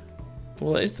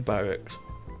 Well, it is the barracks.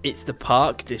 It's the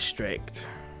Park District.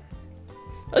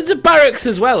 There's a barracks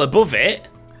as well above it.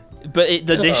 But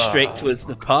the district was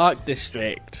the Park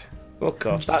District. Fuck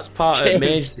off. That's part of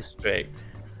Mage District.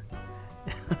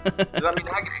 Does that mean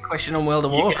I get a question on World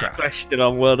of You get a Warcraft? question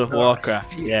on World of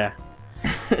Warcraft, yeah.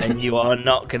 And you are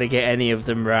not going to get any of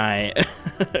them right.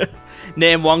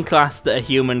 Name one class that a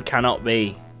human cannot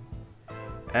be.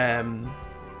 A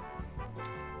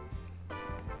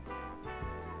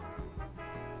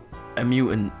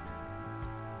mutant.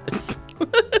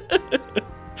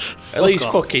 At least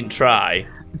off. fucking try.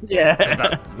 Yeah.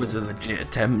 That was a legit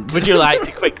attempt. Would you like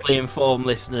to quickly inform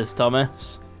listeners,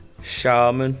 Thomas?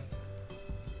 Shaman.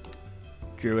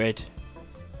 Druid.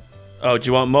 Oh, do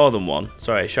you want more than one?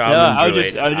 Sorry, No, Shaman, I Druid,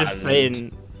 was just and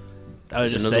saying. I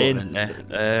was there's just another saying. one in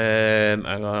there.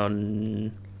 Hang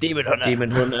on. Demon Hunter.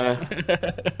 Demon Hunter.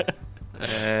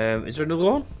 Is there another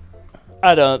one?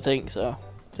 I don't think so. I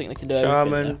think they can do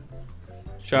everything.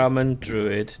 Shaman,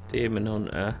 Druid, Demon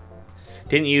Hunter.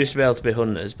 Didn't used to be able to be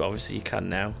hunters, but obviously you can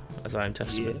now, as I'm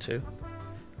testament to.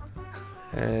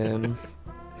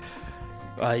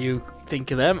 While you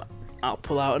think of them, I'll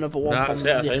pull out another one That's from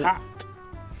it, I the think. hat.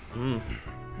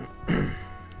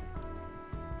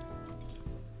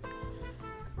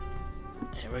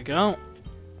 Here we go.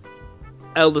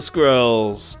 Elder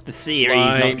Scrolls, the series,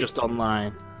 Line. not just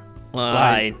online.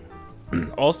 Line.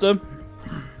 Awesome.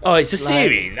 Oh, it's a Line.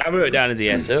 series. I wrote it down as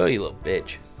ESO, you little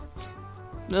bitch.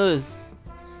 No,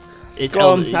 it's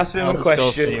Go on, Elder- ask me my Elder Scrolls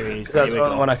question. series. 'Cause that's Here the we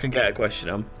only go. one I can get a question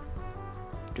on.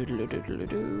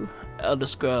 Doodle-doo-doo-doo-doo. Elder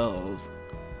Scrolls.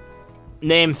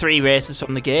 Name 3 races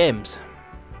from the games.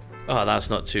 Oh, that's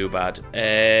not too bad.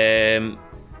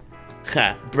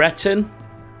 Breton,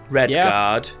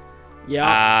 Redguard,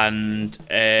 Yeah. and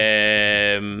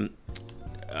am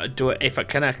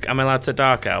I allowed to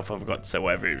Dark Elf? I forgot to say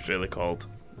whatever it was really called.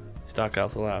 Is Dark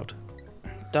Elf allowed?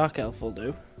 Dark Elf will do.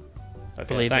 Okay, I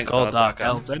believe they're thanks, called I'll Dark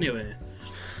Elf. Elves anyway.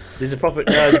 There's a proper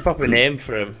name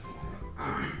for him.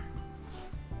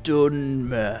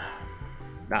 Dunmer,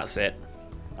 That's it.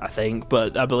 I think,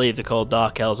 but I believe they're called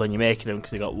Dark Elves when you're making them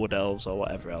because they got Wood Elves or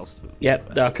whatever else.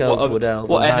 Yep, Dark Elves, Wood Elves,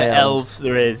 and Whatever High elves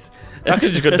there is. I could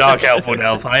just go Dark Elf, Wood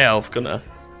Elf, High Elf, couldn't I?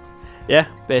 Yeah,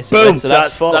 basically. Boom! So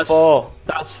that's 4-4.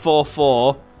 That's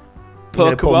 4-4. I'm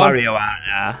gonna pull Pokemon. Mario out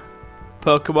now.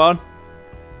 Pokemon. I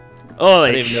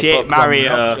Holy didn't even know shit, Pokemon was an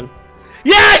Mario. option.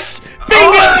 Yes!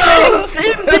 Bingo!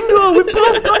 Bingo! We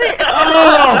both got it!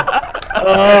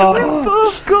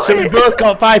 So we both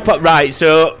got 5 points. Right,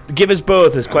 so give us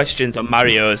both as questions on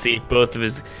Mario, see if both of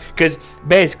us... Because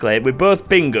basically, we both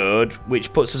bingoed,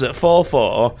 which puts us at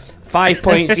 4-4. 5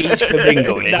 points each for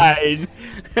bingoing. 9.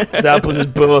 So that puts us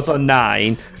both on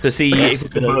 9. So see if we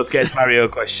can both get Mario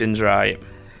questions right.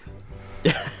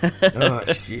 Oh,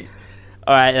 shit.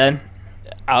 Alright then.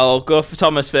 I'll go for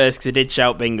Thomas first because I did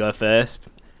shout bingo first.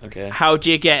 Okay. How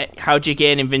do you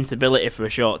gain invincibility for a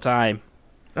short time?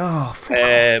 Oh, fuck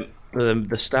off.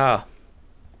 The star.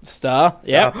 Star?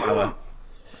 Yep. Power.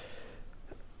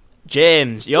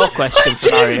 James, your question for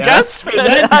James Mario. gasping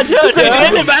then. I don't So you get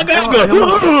in the know. background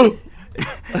go,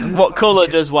 What colour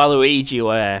does Waluigi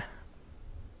wear?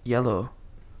 Yellow.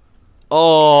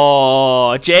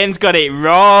 Oh, James got it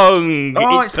wrong.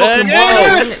 Oh, it's fucking burgundy.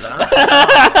 wild, isn't it,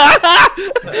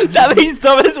 that? That means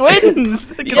Thomas wins.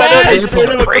 'Cause Yes!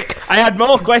 I had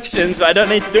more questions, but I don't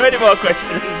need to do any more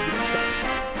questions.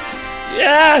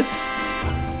 Yes!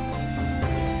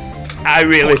 I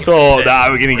really thought that I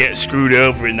was going to get screwed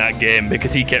over in that game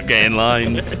because he kept getting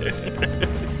lines.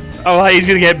 I was like, he's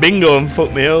going to get bingo and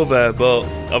fuck me over, but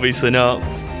obviously not.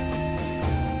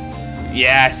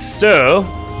 Yes, so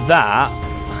that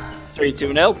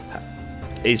 3-2-0.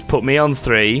 he's put me on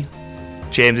 3.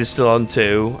 James is still on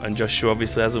 2, and Joshua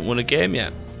obviously hasn't won a game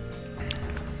yet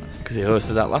because he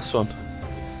hosted that last one.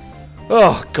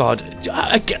 Oh god,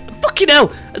 fucking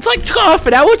hell! It's like took half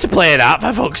an hour to play that,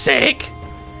 for fuck's sake.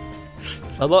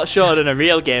 It's a lot shorter than a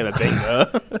real game of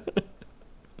bingo.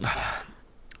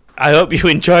 I hope you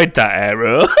enjoyed that,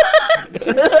 Aero.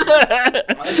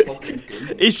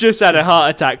 He's just had a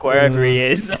heart attack wherever he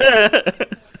is.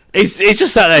 He's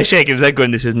just sat there shaking his head,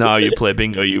 going, "This is not how you play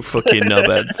bingo, you fucking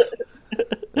knobheads."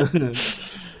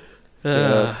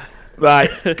 Right,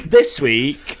 this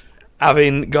week,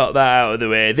 having got that out of the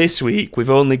way, this week we've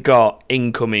only got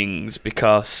incomings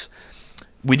because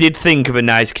we did think of a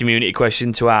nice community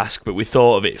question to ask, but we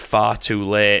thought of it far too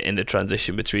late in the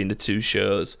transition between the two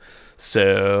shows.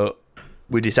 So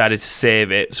we decided to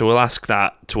save it, so we'll ask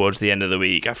that towards the end of the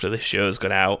week after this show's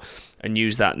gone out and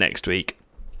use that next week.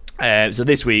 So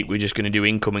this week we're just going to do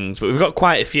incomings, but we've got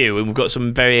quite a few and we've got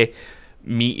some very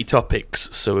meaty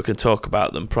topics, so we can talk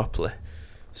about them properly.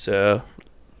 So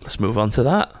let's move on to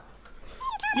that.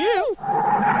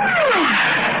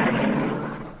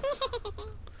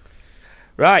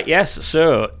 Right, yes,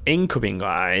 so incoming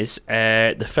guys,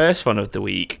 the first one of the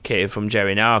week came from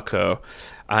Jerry Narco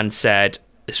and said,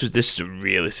 this is a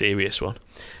really serious one.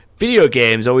 Video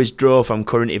games always draw from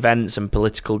current events and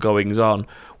political goings on.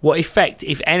 What effect,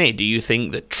 if any, do you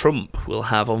think that Trump will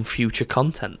have on future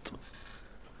content?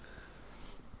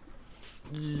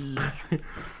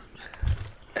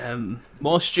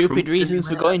 More stupid reasons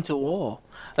for going to war.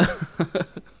 I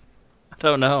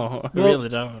don't know. I really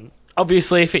don't.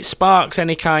 Obviously, if it sparks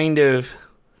any kind of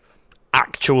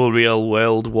actual real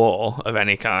world war of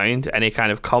any kind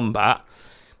of combat,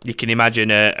 you can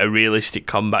imagine a realistic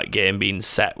combat game being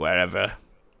set wherever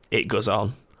it goes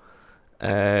on.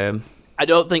 I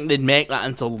don't think they'd make that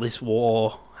until this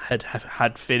war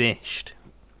had finished.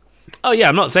 Oh yeah,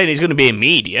 I'm not saying it's going to be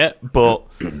immediate, but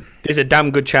there's a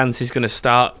damn good chance he's going to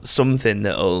start something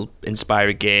that'll inspire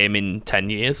a game in 10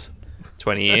 years,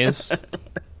 20 years.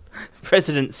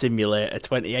 President Simulator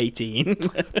 2018.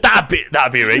 That'd be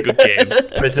a very good game.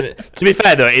 President. To be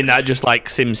fair though, isn't that just like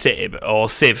Sim City or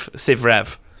Civ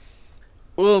Rev?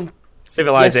 Well,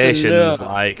 Civilization's yes and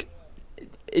no. like.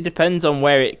 It depends on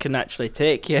where it can actually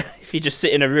take you. If you just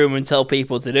sit in a room and tell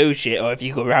people to do shit, or if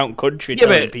you go around country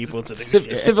telling people to do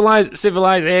shit.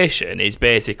 Civilization is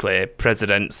basically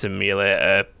President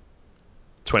Simulator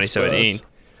 2017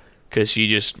 because you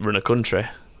just run a country.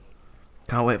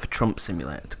 Can't wait for Trump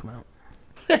Simulator to come out.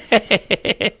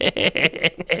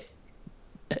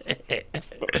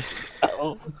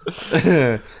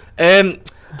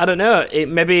 I don't know.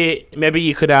 Maybe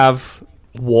you could have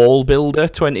Wall Builder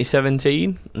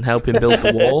 2017 and help him build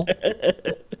the wall.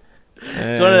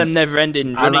 It's one of them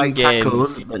never-ending running games.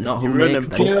 Tackles, but not who You run makes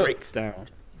them them. bricks down.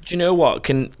 Do you know what?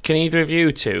 Can either of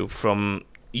you two from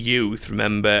youth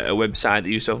remember a website that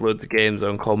used to upload the games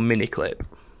on called Miniclip?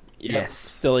 Yes.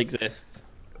 Still exists.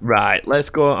 Right, let's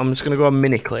go. I'm just going to go on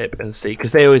Miniclip and see,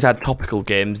 because they always had topical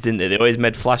games, didn't they? They always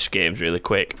made flash games really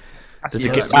quick.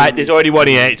 There's already one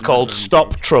here. It's called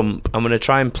Stop Trump. I'm going to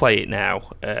try and play it now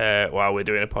while we're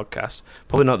doing a podcast.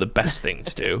 Probably not the best thing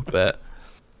to do, but...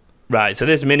 Right, so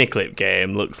this Miniclip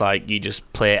game looks like you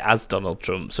just play it as Donald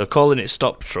Trump. So calling it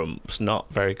Stop Trump's not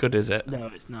very good, is it? No,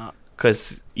 it's not.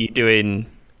 Because you're doing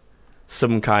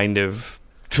some kind of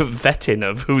vetting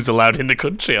of who's allowed in the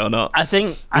country or not. I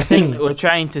think that we're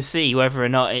trying to see whether or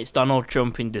not it's Donald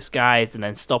Trump in disguise and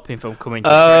then stop him from coming to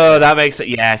That makes it.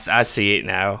 Yes, I see it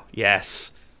now.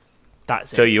 Yes.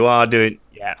 That's So it. you are doing...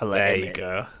 Yeah, I let there him you in.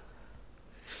 go.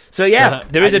 So yeah,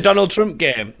 there is a Donald Trump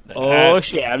game. Oh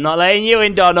shit, I'm not letting you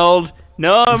in, Donald.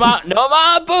 No amount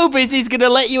of boobies he's going to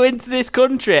let you into this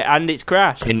country, and it's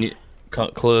crashed. Can you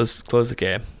can't close the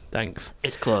game? Thanks.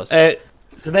 It's closed.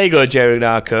 So there you go, Jerry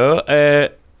Narco.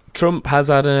 Trump has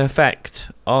had an effect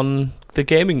on the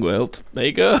gaming world. There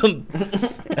you go.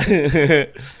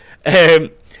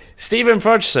 Stephen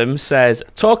Frodsham says,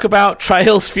 talk about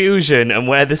Trials Fusion and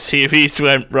where the series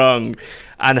went wrong,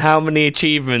 and how many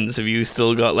achievements have you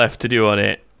still got left to do on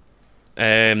it?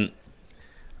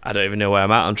 I don't even know where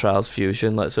I'm at on Trials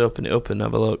Fusion. Let's open it up and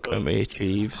have a look at my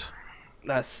achieves.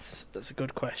 That's a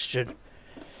good question.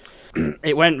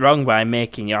 It went wrong by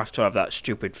making you have to have that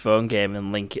stupid phone game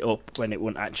and link it up when it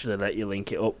wouldn't actually let you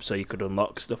link it up so you could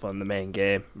unlock stuff on the main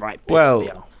game. Right, pissed me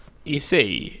off. You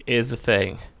see, here's the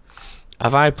thing.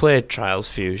 Have I played Trials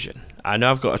Fusion? I know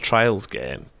I've got a Trials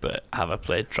game, but have I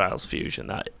played Trials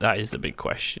Fusion? That is the big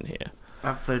question here.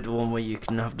 I've played the one where you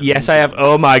can have the... Yes, I have.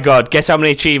 Oh my god. Guess how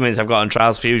many achievements I've got on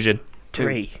Trials Fusion?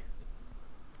 3.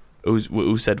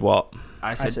 Who said what?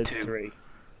 I said 2. 3.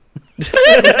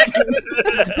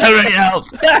 That really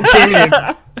helped. James,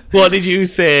 what did you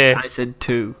say? I said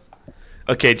 2.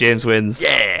 Okay, James wins.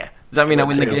 Yeah! Does that mean I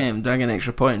win the 2. game? Do I get an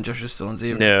extra point and Josh is still on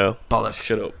 0? No. Bollocks.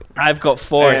 Shut up. I've got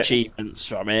 4 achievements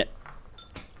from it.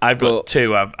 I've got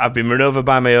 2. I've been run over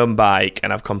by my own bike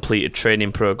and I've completed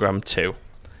training program 2.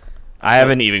 I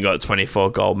haven't even got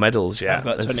 24 gold medals yet. I've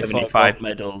got 24 gold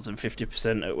medals and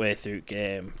 50% at way through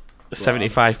game.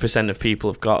 75% of people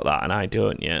have got that and I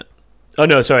don't yet. Oh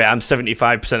no, sorry, I'm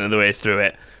 75% of the way through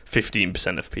it.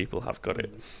 15% of people have got it.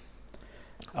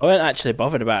 I weren't actually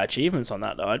bothered about achievements on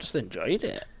that though. I just enjoyed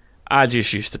it. I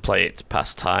just used to play it to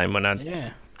pass time when I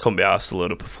couldn't be arsed to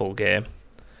load up a full game.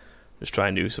 Just try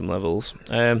and do some levels.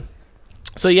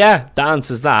 So yeah, that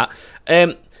answers that.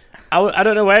 I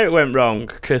don't know where it went wrong,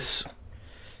 because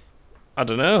I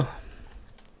don't know.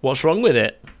 What's wrong with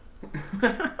it?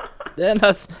 Then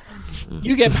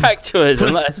you get back to us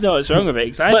and let us know what's wrong with it.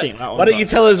 Exciting. Why don't you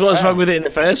tell us what's wrong with it in the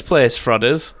first place,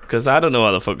 Frodders? Because I don't know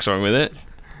what the fuck's wrong with it.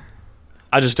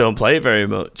 I just don't play it very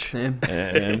much.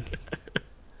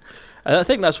 I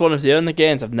think that's one of the only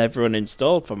games I've never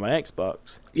uninstalled from my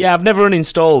Xbox. Yeah, I've never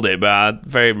uninstalled it, but I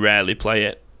very rarely play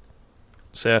it.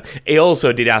 So he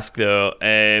also did ask though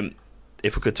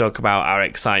if we could talk about our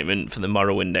excitement for the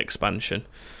Morrowind expansion.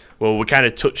 Well, we kind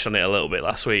of touched on it a little bit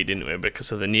last week, didn't we,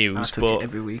 because of the news? I touch it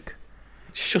every week.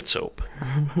 Shut up.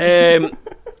 I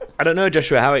don't know,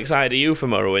 Joshua. How excited are you for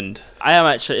Morrowind? I am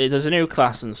actually. There's a new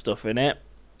class and stuff in it.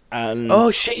 And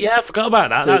Oh shit! Yeah, I forgot about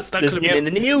that. That could have been in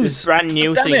the news. There's brand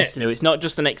new Damn things it. to do. It's not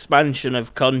just an expansion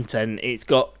of content. It's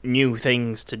got new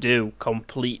things to do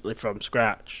completely from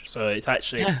scratch. So it's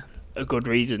actually a good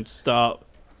reason to start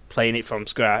playing it from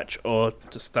scratch or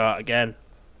to start again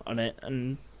on it.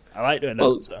 And I like doing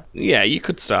that. So. Yeah, you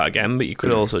could start again, but you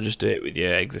could also just do it with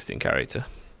your existing character.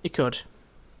 You could.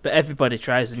 But everybody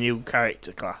tries a new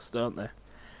character class, don't they?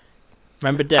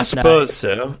 Remember Death I suppose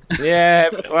so. Yeah,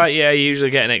 you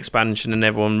usually get an expansion and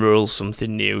everyone rules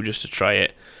something new just to try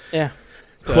it. Yeah.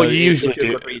 What you usually do.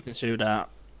 do. Good reason to do that.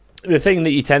 The thing that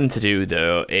you tend to do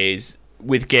though is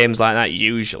with games like that.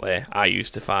 Usually, I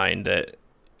used to find that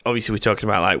obviously we're talking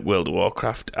about like World of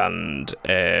Warcraft and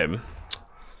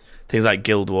things like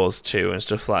Guild Wars 2 and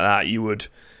stuff like that. You would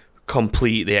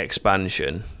complete the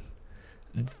expansion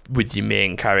with your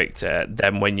main character.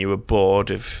 Then, when you were bored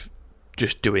of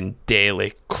just doing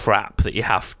daily crap that you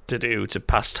have to do to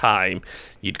pass time,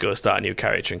 you'd go start a new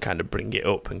character and kind of bring it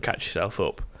up and catch yourself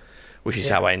up, which is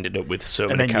how I ended up with so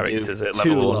many characters at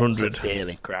level 100.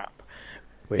 Daily crap.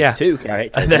 Yeah, 2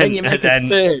 characters. and then you make a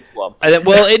third one.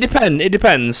 Well, it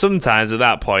depends. Sometimes at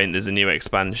that point there's a new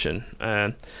expansion.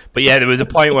 But yeah, there was a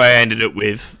point where I ended up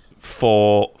with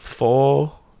five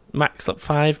max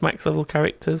level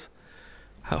characters: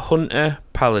 Hunter,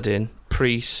 Paladin,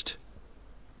 Priest,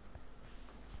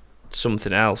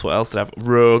 something else. What else did I have?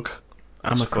 Rogue. I'm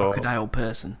That's a 4. crocodile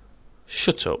person.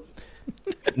 Shut up.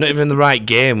 Not even the right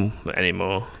game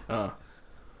anymore. Oh.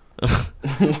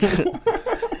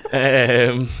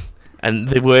 And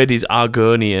the word is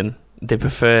Argonian. They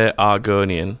prefer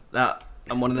Argonian.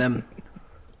 I'm one of them.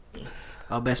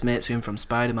 Our best mate's in from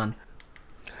Spider-Man.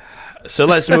 So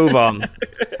let's move on.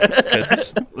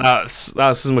 'Cause that's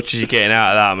as much as you're getting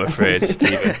out of that, I'm afraid,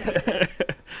 Stephen.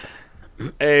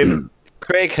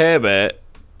 Craig Herbert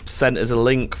sent us a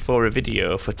link for a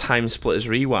video for Time Splitters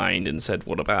Rewind and said,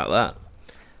 what about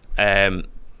that?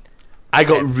 I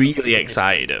got really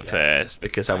excited at first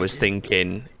because I was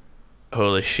thinking,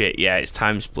 holy shit, yeah, it's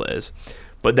Time Splitters.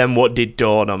 But then what did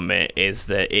dawn on me is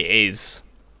that it is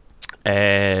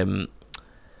a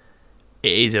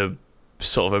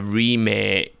sort of a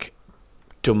remake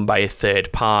done by a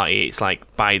third party. It's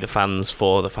like by the fans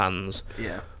for the fans.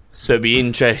 Yeah. So it'd be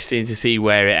interesting to see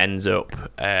where it ends up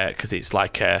because it's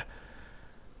like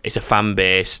it's a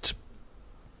fan-based,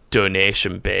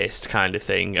 donation-based kind of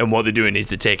thing. And what they're doing is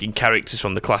they're taking characters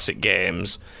from the classic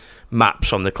games, maps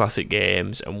from the classic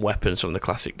games, and weapons from the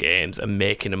classic games, and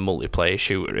making a multiplayer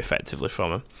shooter effectively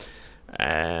from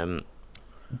them.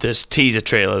 This teaser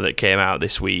trailer that came out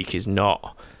this week is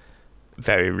not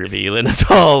very revealing at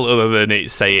all, other than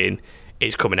it's saying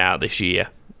it's coming out this year,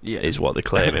 is what they're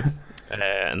claiming.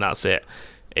 And that's it.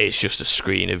 It's just a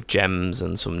screen of gems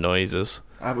and some noises.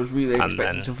 I was really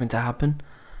expecting something to happen.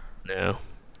 No.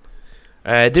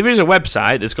 There is a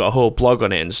website that's got a whole blog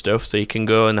on it and stuff, so you can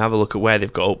go and have a look at where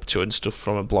they've got up to and stuff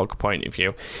from a blog point of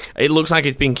view. It looks like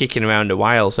it's been kicking around a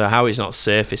while, so how it's not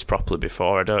surfaced properly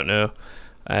before, I don't know.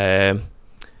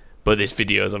 But this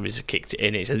video has obviously kicked it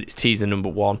in. It says it's teaser number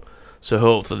 1. So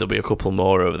hopefully there'll be a couple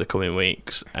more over the coming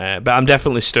weeks. But I'm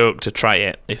definitely stoked to try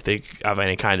it. If they have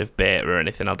any kind of beta or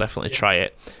anything, I'll definitely try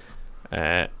it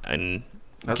and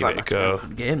That's give like it a go.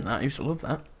 the game. I used to love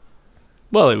that.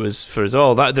 Well, it was for us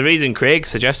all. The reason Craig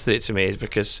suggested it to me is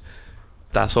because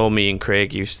that's all me and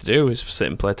Craig used to do, was sit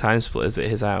and play Time Splitters at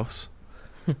his house.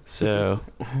 So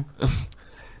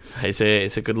it's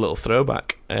a good little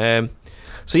throwback.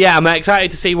 So yeah, I'm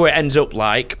excited to see where it ends up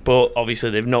like, but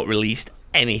obviously they've not released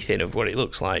anything of what it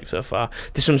looks like so far.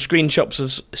 There's some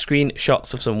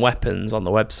screenshots of some weapons on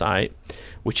the website,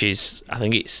 which is, I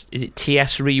think is it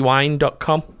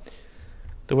tsrewind.com,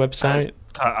 the website?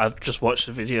 I've just watched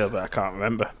the video, but I can't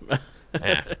remember.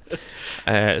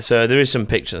 Yeah. So there is some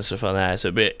pictures and stuff on there.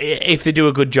 So, but if they do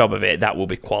a good job of it, that will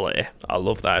be quality. I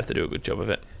love that if they do a good job of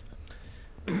it.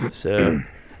 So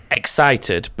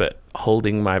excited, but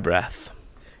holding my breath.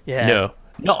 Yeah. No,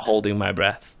 not holding my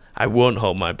breath. I won't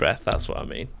hold my breath. That's what I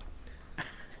mean.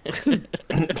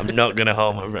 I'm not going to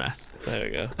hold my breath. There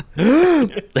we go.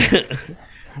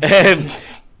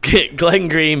 Glenn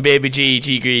Green, Baby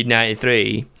G Green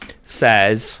 93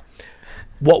 says,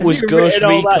 what was You've Ghost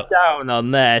written all Recon? that down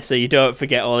on there so you don't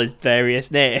forget all his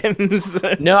various names.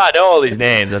 No, I know all these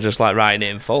names. I just like writing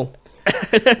it in full.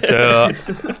 So,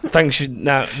 thanks.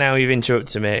 Now you've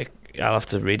interrupted me. I'll have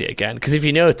to read it again. Because if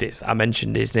you notice, I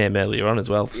mentioned his name earlier on as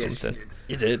well for something.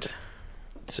 You did.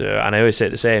 So, and I always say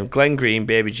it the same. Glenn Green,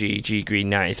 Baby G Green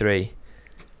 93.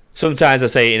 Sometimes I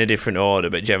say it in a different order,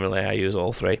 but generally I use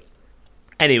all three.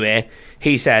 Anyway,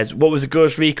 he says, what was the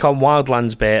Ghost Recon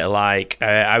Wildlands beta like?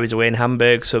 I was away in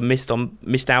Hamburg, so missed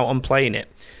out on playing it.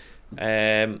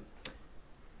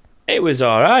 It was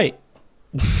alright.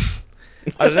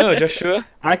 I don't know, Joshua.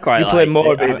 I quite You liked played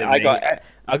more it. of it than I me.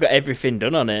 got everything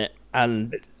done on it,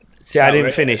 and See, I didn't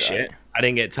really, finish it. I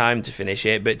didn't get time to finish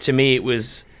it, but to me it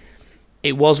was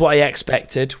what I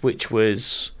expected, which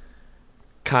was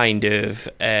kind of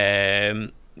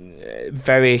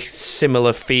very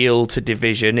similar feel to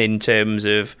Division in terms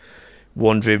of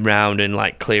wandering around and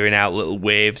like clearing out little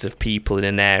waves of people in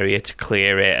an area to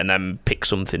clear it and then pick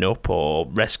something up or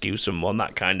rescue someone,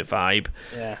 that kind of vibe.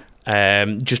 yeah,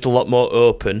 Just a lot more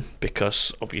open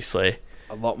because obviously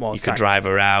a lot more. you could drive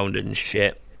around and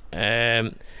shit.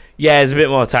 Yeah, there's a bit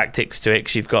more tactics to it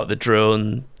because you've got the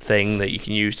drone thing that you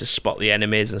can use to spot the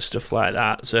enemies and stuff like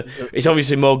that. So it's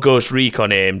obviously more Ghost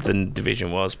Recon aimed than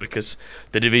Division was, because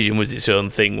the Division was its own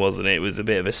thing, wasn't it? It was a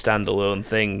bit of a standalone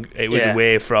thing. It was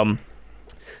away from...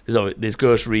 There's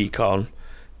Ghost Recon,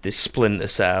 there's Splinter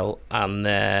Cell, and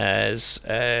there's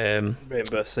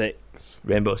Rainbow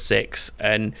Six.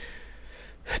 And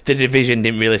the Division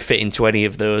didn't really fit into any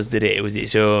of those, did it? It was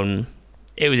its own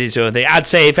thing. I'd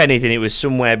say, if anything, it was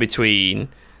somewhere between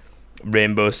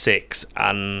Rainbow Six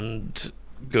and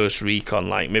Ghost Recon,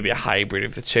 like maybe a hybrid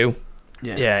of the two.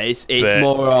 Yeah, it's But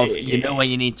more of, you know where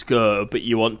you need to go, but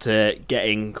you want to get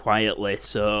in quietly,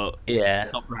 so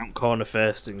stop around corner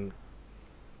first and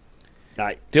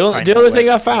like. The only thing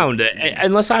I found,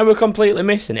 unless I were completely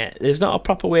missing it, there's not a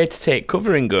proper way to take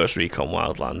cover in Ghost Recon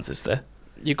Wildlands, is there?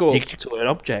 You go up to an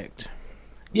object.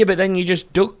 Yeah, but then you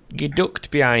just ducked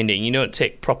behind it. And you don't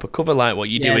take proper cover like what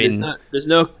you do in. There's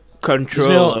no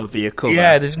control over your cover.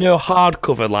 Yeah, there's no hard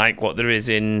cover like what there is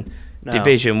in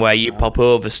Division, where you pop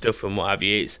over stuff and what have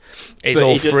you. It's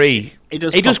all free. He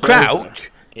does crouch.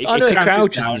 He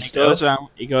crouches down, and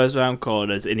he goes around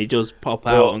corners and he does pop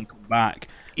out and come back.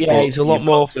 Yeah, But it's a lot you've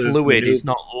more got to fluid. move It's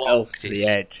not locked. to the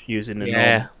edge using the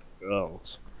normal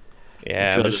controls.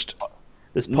 Yeah, So just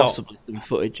there's possibly some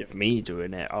footage of me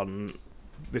doing it on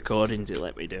recordings it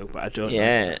let me do, but I don't know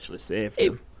if it's actually saved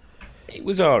them. It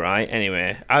was all right.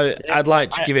 Anyway, I'd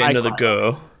like to give it another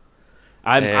go.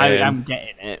 I'm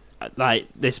getting it. Like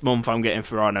this month, I'm getting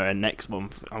For Honor, and next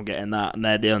month I'm getting that, and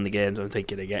they're the only games I'm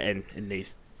thinking of getting in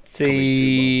these.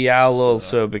 See, I'll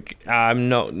also be. I'm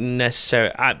not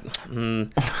necessarily.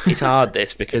 It's hard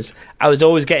this because I was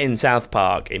always getting South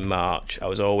Park in March. I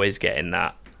was always getting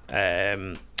that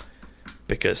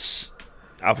because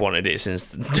I've wanted it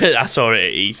since I saw it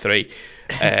at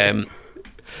E3.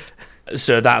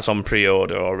 So that's on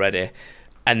pre-order already,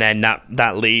 and then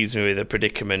that leaves me with a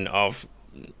predicament of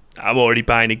I'm already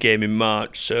buying a game in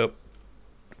March. So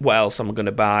what else am I going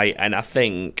to buy? And I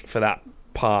think for that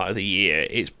part of the year,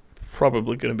 it's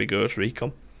probably going to be Ghost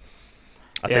Recon.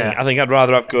 I think I'd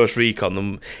rather have Ghost Recon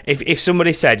than if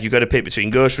somebody said you've got to pick between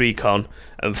Ghost Recon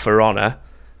and For Honor,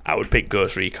 I would pick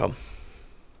Ghost Recon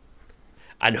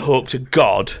and hope to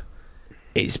God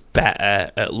it's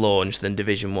better at launch than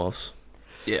Division was.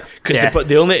 Yeah, because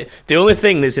the only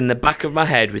thing that's in the back of my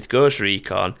head with Ghost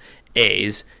Recon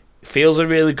is it feels a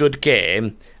really good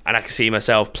game and I can see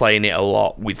myself playing it a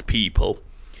lot with people.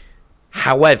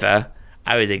 However,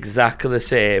 I was exactly the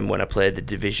same when I played the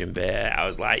Division beta. I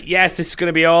was like, yes, this is going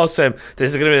to be awesome.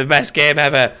 This is going to be the best game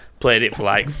ever. Played it for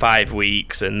like 5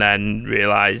 weeks and then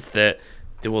realised that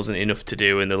there wasn't enough to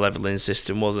do and the levelling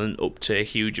system wasn't up to a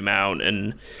huge amount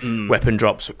and weapon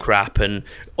drops were crap and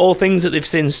all things that they've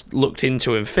since looked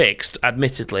into and fixed,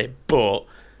 admittedly. But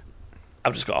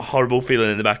I've just got a horrible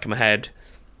feeling in the back of my head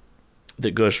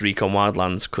that Ghost Recon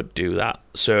Wildlands could do that.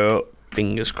 So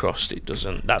fingers crossed it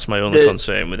doesn't. That's my only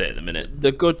concern with it at the minute.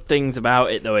 The good things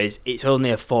about it though is it's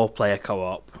only a 4-player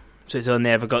co-op, so it's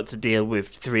only ever got to deal with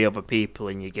 3 other people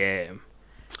in your game,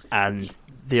 and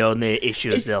the only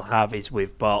issues they'll have is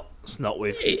with bots, not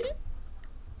with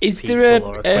is people there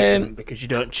or equipment, because you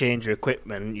don't change your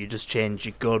equipment, you just change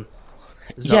your gun.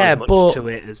 There's not as much to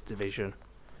it as Division.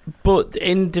 But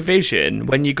in Division,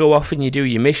 when you go off and you do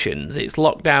your missions, it's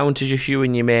locked down to just you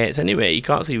and your mates anyway. You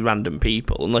can't see random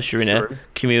people unless you're in a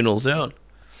communal zone.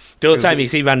 The only time you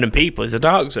see random people is a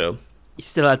Dark Zone. You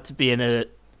still had to be in a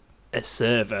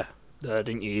server, though,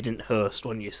 didn't you? You didn't host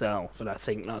one yourself, and I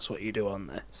think that's what you do on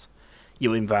this.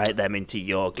 You invite them into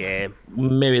your game.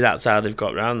 Maybe that's how they've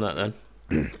got around that then.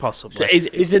 Possibly. So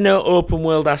is there no open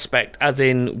world aspect, as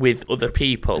in with other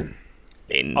people,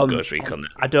 in Ghost Recon?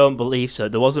 I don't believe so.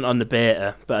 There wasn't on the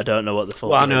beta, but I don't know what the full.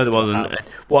 Well, I know there game's wasn't. have.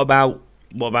 What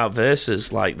about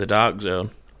versus like the Dark Zone?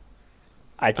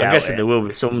 I doubt I'm guessing it. there will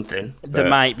be something. There but-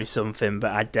 might be something, but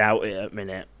I doubt it at the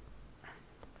minute.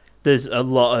 There's a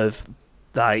lot of,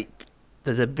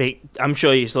 there's a big... I'm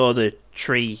sure you saw the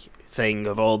tree thing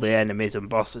of all the enemies and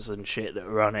bosses and shit that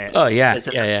were on it. Oh yeah, There's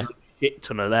an yeah. absolute shit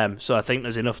ton of them, so I think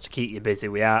there's enough to keep you busy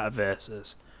without a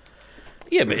versus.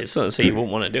 Yeah, but it's not to say you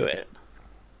wouldn't want to do it.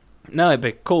 No, it'd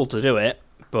be cool to do it,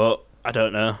 but I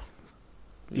don't know.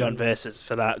 If you're on versus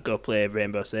for that, go play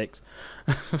Rainbow Six.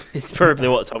 It's probably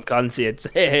what Tom Clancy would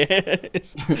say.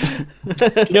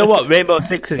 You know what? Rainbow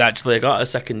Six has actually got a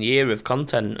second year of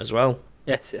content as well.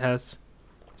 Yes, it has.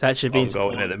 It's actually been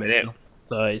Ongoing at the minute.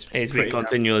 so it's It's been pretty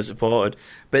continually supported.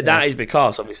 But that is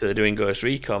because, obviously, they're doing Ghost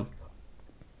Recon.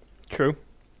 true.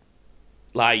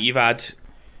 Like, you've had...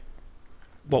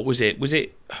 What was it?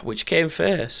 Which came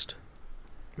first?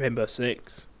 Rainbow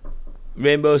Six.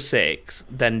 Rainbow Six,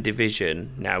 then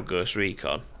Division, now Ghost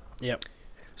Recon. Yep.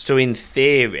 So in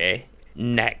theory,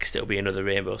 next it'll be another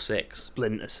Rainbow Six.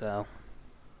 Splinter Cell.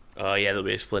 Oh yeah, there'll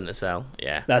be a Splinter Cell.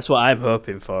 Yeah. That's what I'm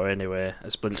hoping for anyway.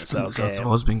 A Splinter Cell That's game.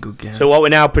 always been good game. So what we're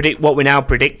now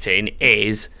predicting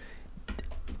is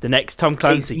The next Tom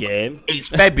Clancy game. it's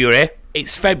February.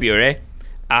 It's February,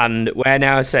 and we're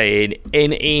now saying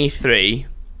in E3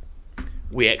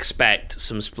 we expect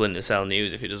some Splinter Cell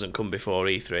news if it doesn't come before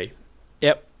E3.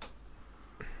 Yep.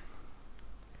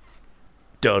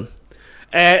 Done.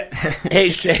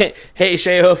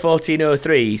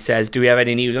 HJO1403 says, do we have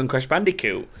any news on Crash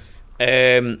Bandicoot?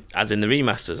 As in the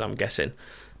remasters, I'm guessing.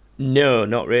 No,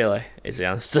 not really, is the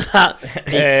answer to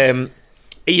that.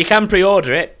 You can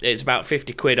pre-order it. It's about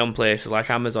 50 quid on places like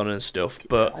Amazon and stuff,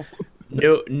 but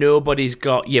nobody's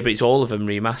got... Yeah, but it's all of them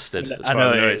remastered. As far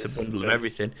as I know, it's a bundle of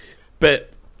everything.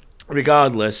 But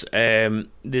regardless,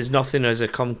 there's nothing as a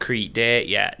concrete date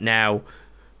yet. Now,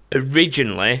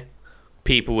 originally,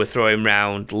 people were throwing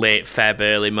around late Feb,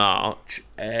 early March.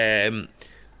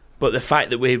 But the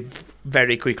fact that we're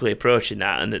very quickly approaching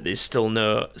that and that there's still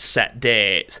no set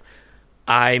dates,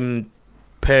 I'm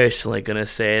personally going to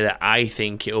say that I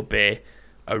think it'll be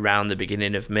around the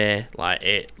beginning of May, like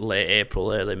late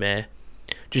April, early May.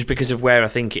 Just because of where I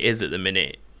think it is at the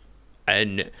minute.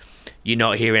 And you're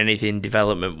not hearing anything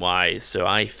development-wise, so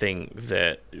I think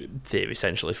that they're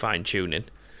essentially fine-tuning.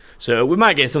 So we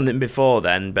might get something before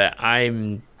then, but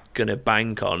I'm going to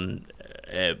bank on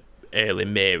early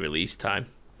May release time,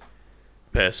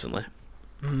 personally.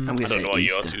 I'm I gonna don't say know what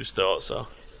your Easter. two's thoughts are.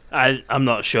 I'm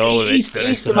not sure.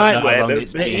 Easter might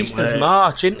wait, but Easter's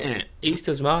March, isn't it?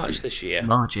 Easter's March this year.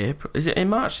 March, April. Is it in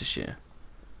March this year?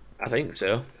 I think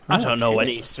so. I don't know when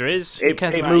Easter is. Who It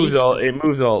cares about moves Easter? it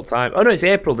moves all the time. Oh no, it's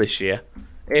April this year.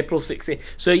 April 16th.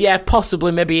 So yeah,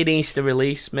 possibly maybe an Easter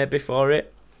release, maybe for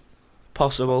it.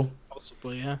 Possible.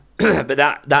 Possibly, yeah. But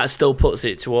that still puts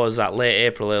it towards that late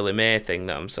April, early May thing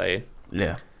that I'm saying.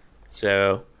 Yeah.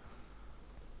 So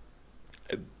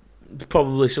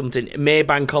probably something May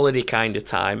bank holiday kind of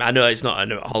time. I know it's not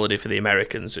a holiday for the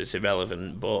Americans, so it's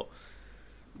irrelevant, but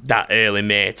that early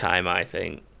May time, I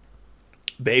think.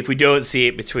 But if we don't see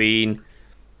it between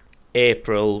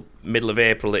April, middle of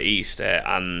April at Easter,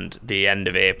 and the end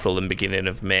of April and beginning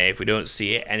of May, if we don't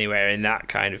see it anywhere in that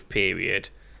kind of period,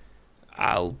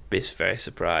 I'll be very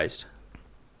surprised.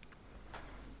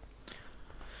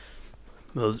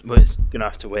 We're going to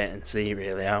have to wait and see,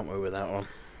 really, aren't we, with that one?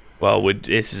 Well,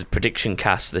 this is prediction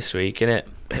cast this week, isn't it?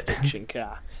 Prediction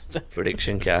cast.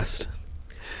 Prediction cast.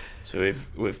 So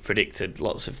we've predicted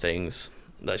lots of things.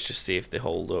 Let's just see if they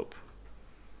hold up.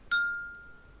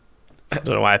 I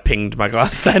don't know why I pinged my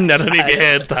glass then. I don't know if you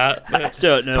heard that. I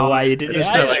don't know why you did I just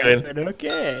it. felt like Either, but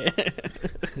okay.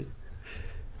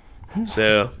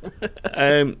 So,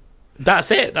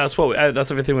 that's it. That's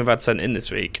that's everything we've had sent in this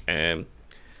week.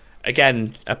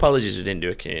 Again, apologies we didn't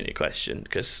do a community question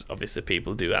because obviously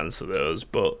people do answer those,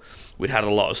 but we'd had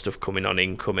a lot of stuff coming on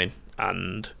incoming,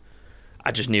 and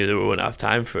I just knew that we wouldn't have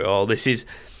time for it all. This is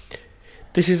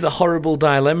the horrible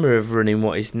dilemma of running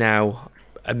what is now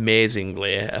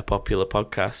amazingly a popular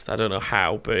podcast. I don't know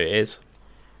how, but it is.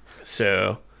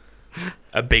 So,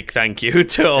 a big thank you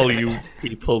to all you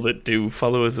people that do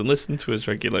follow us and listen to us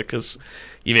regular, because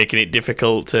you're making it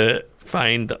difficult to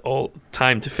find all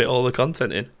time to fit all the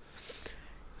content in.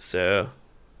 So,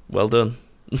 well done.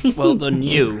 Well done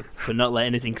you for not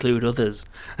letting it include others.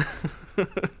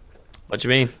 What do you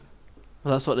mean?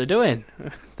 Well, that's what they're doing.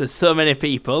 There's so many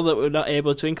people that we're not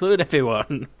able to include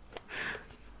everyone.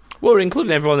 Well, we're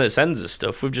including everyone that sends us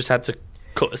stuff. We've just had to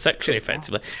cut a section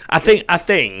effectively. I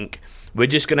think we're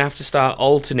just going to have to start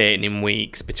alternating in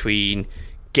weeks between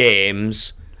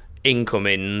games,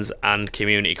 incomings, and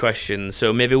community questions.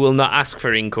 So maybe we'll not ask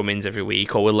for incomings every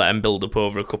week, or we'll let them build up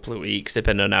over a couple of weeks,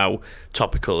 depending on how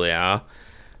topical they are.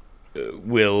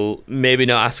 We'll maybe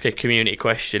not ask a community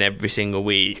question every single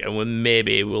week, and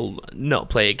we'll not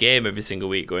play a game every single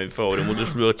week going forward, and we'll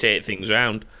just rotate things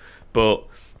around. But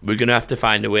we're going to have to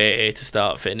find a way to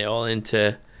start fitting it all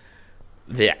into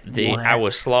the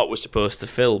hour slot we're supposed to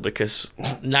fill, because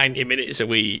 90 minutes a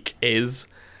week is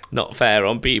not fair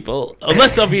on people.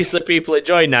 Unless, obviously, people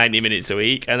enjoy 90 minutes a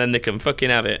week, and then they can fucking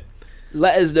have it.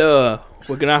 Let us know.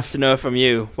 We're going to have to know from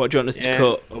you. What do you want us to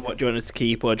cut? Or what do you want us to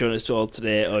keep? Or do you want us to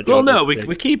alternate? Or do you want us to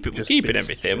we're keeping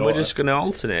everything. shorter? We're just going to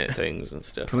alternate things and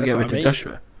stuff. Can we That's get what rid I of mean.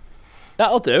 Joshua?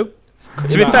 That'll do.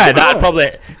 To be fair, that'd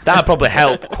probably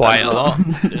help quite a lot.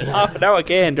 Half an hour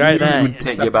gained right there. It would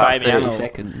take you about 30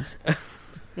 seconds.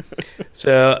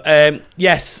 So,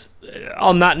 yes,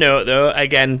 on that note, though,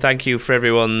 again, thank you for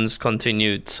everyone's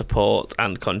continued support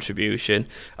and contribution.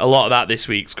 A lot of that this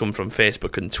week's come from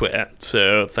Facebook and Twitter,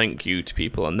 so thank you to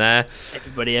people on there.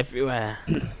 Everybody everywhere.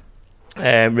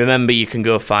 Remember, you can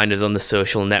go find us on the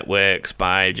social networks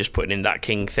by just putting in That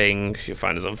King Thing. You'll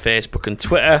find us on Facebook and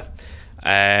Twitter.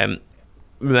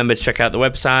 Remember to check out the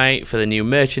website for the new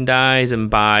merchandise and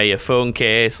buy a phone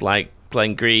case like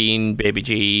Glenn Green, Baby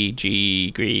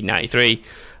G Green 93,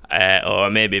 or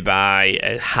maybe buy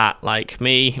a hat like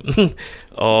me,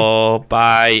 or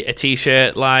buy a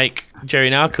t-shirt like Jerry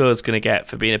Narco's going to get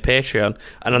for being a Patreon.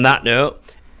 And on that note,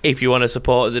 if you want to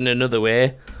support us in another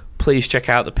way, please check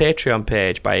out the Patreon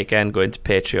page by, again, going to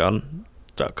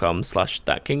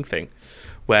patreon.com/thatkingthing,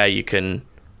 where you can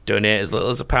donate as little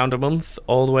as £1 a month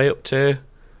all the way up to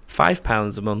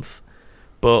 £5 a month.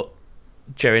 But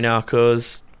Jerry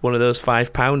Narco's one of those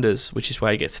 £5-pounders, which is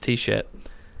why he gets a t-shirt.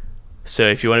 So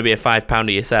if you want to be a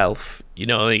 £5-pounder yourself, you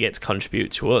not only get to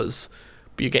contribute to us,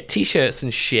 but you get t-shirts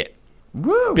and shit.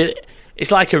 Woo! But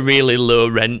it's like a really low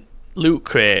rent loot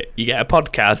crate. You get a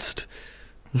podcast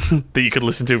that you could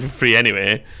listen to for free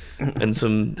anyway, and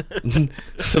some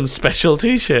special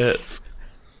t-shirts.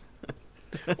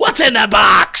 What's in the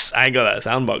box? I ain't got that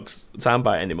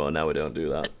soundbite anymore. Now we don't do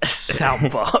that.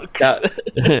 Soundbox.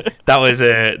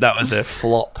 That was a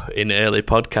flop in early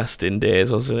podcasting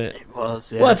days, wasn't it? It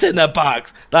was, yeah. What's in the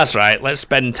box? That's right. Let's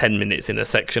spend 10 minutes in a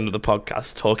section of the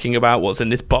podcast talking about what's in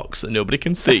this box that nobody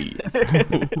can see.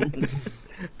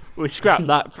 We scrapped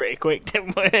that pretty quick,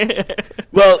 didn't we?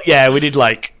 Well, yeah, we did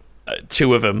like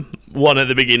two of them. One at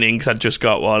the beginning because I'd just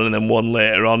got one, and then one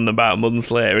later on, about a month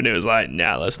later, and it was like,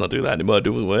 nah, let's not do that anymore. It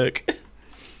doesn't work.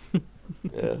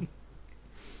 Yeah.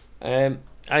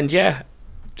 And yeah,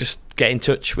 just get in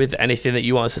touch with anything that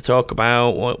you want us to talk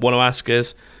about, want to ask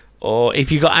us, or if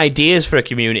you've got ideas for a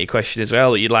community question as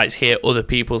well that you'd like to hear other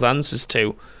people's answers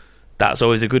to, that's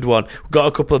always a good one. We've got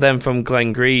a couple of them from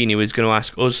Glenn Green who was going to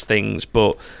ask us things,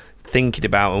 but thinking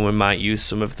about them, we might use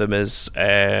some of them as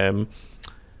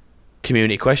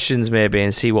community questions maybe,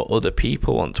 and see what other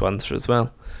people want to answer as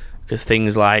well. Because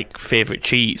things like favourite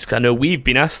cheats, because I know we've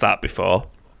been asked that before,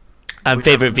 and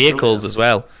favourite vehicles as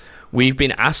well. We've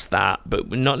been asked that, but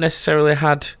we've not necessarily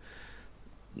had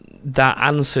that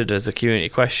answered as a community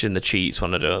question, the cheats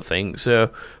one, I don't think. So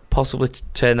possibly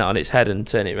turn that on its head and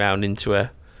turn it around into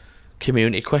a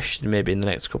community question maybe in the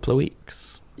next couple of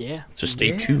weeks. Yeah. So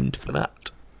stay tuned for that.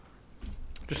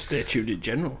 Just stay tuned in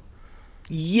general.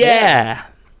 Yeah.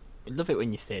 We love it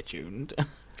when you stay tuned.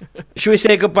 Should we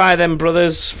say goodbye then,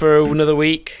 brothers, for another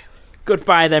week?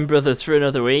 Goodbye then, brothers, for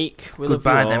another week. We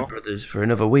Goodbye love you then, all. brothers, for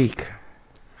another week.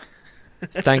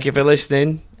 Thank you for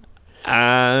listening,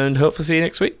 and hopefully see you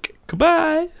next week.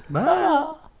 Goodbye.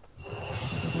 Bye.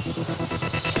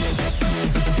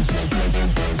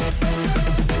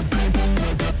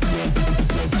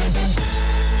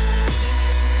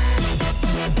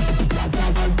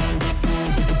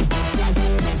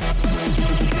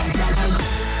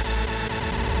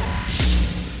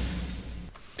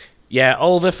 Yeah,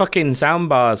 all the fucking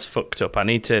soundbars fucked up. I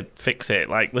need to fix it.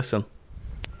 Like, listen.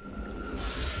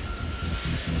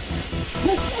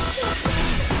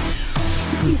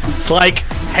 It's like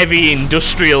heavy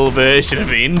industrial version of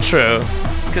the intro.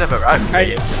 Could have a rhyme.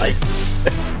 Like,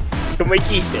 can we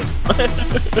keep it?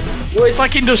 Well, it's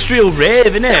like industrial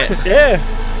rave, isn't it? Yeah.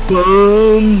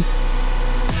 Boom.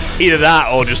 Either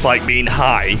that or just like being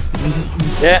high.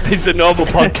 Yeah. It's the normal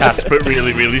podcast, but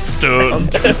really, really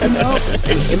stoned.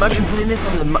 Imagine putting this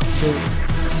on the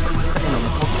slower setting on the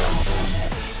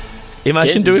podcast.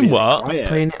 Imagine doing what?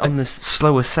 Playing it on the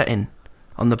slower setting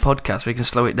on the podcast, we can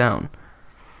slow it down.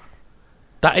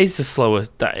 That is the slower.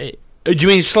 Do you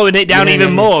mean slowing it down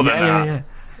even more than that? Yeah.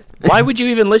 Why would you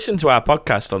even listen to our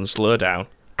podcast on slow down?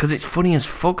 Because it's funny as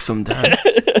fuck sometimes.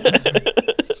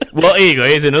 Well, here you go.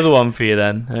 Here's another one for you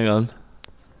then. Hang on.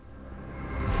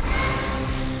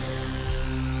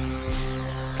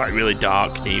 It's like really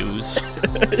dark news.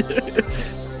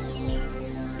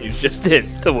 You've just in.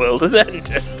 The world has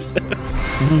ended.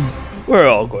 We're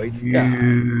all going to die.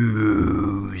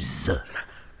 News.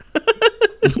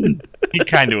 It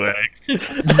kind of worked.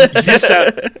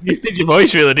 You did your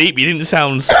voice really deep. You didn't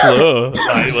sound slow.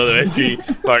 Like, well, the way through,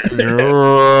 like, I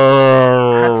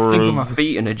had to think of my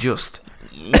feet and adjust.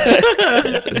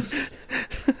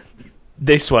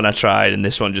 This one I tried, and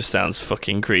this one just sounds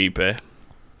fucking creepy.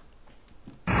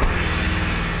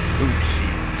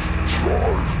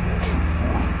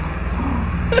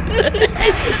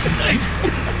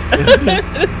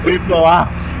 With the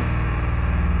laugh.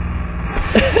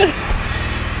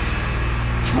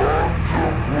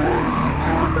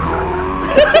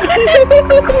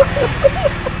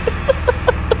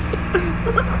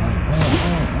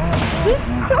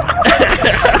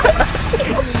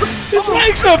 It's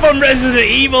like stuff from Resident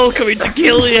Evil coming to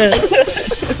kill you.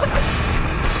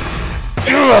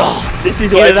 This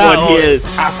is what everyone hears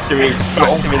after he's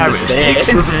smacked him in the face.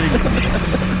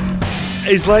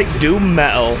 It's like doom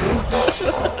metal.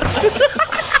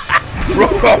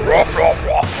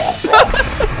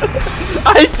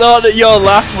 I thought that your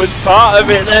laugh was part of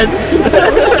it then.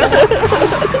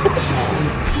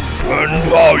 And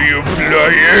how you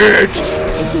play it.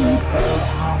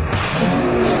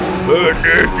 And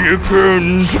if you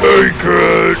can take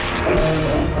it.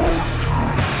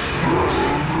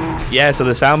 Yeah, so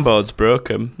the soundboard's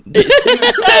broken.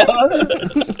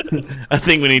 I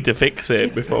think we need to fix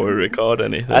it before we record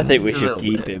anything. I think we should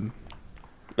keep him.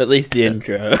 At least the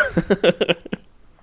intro.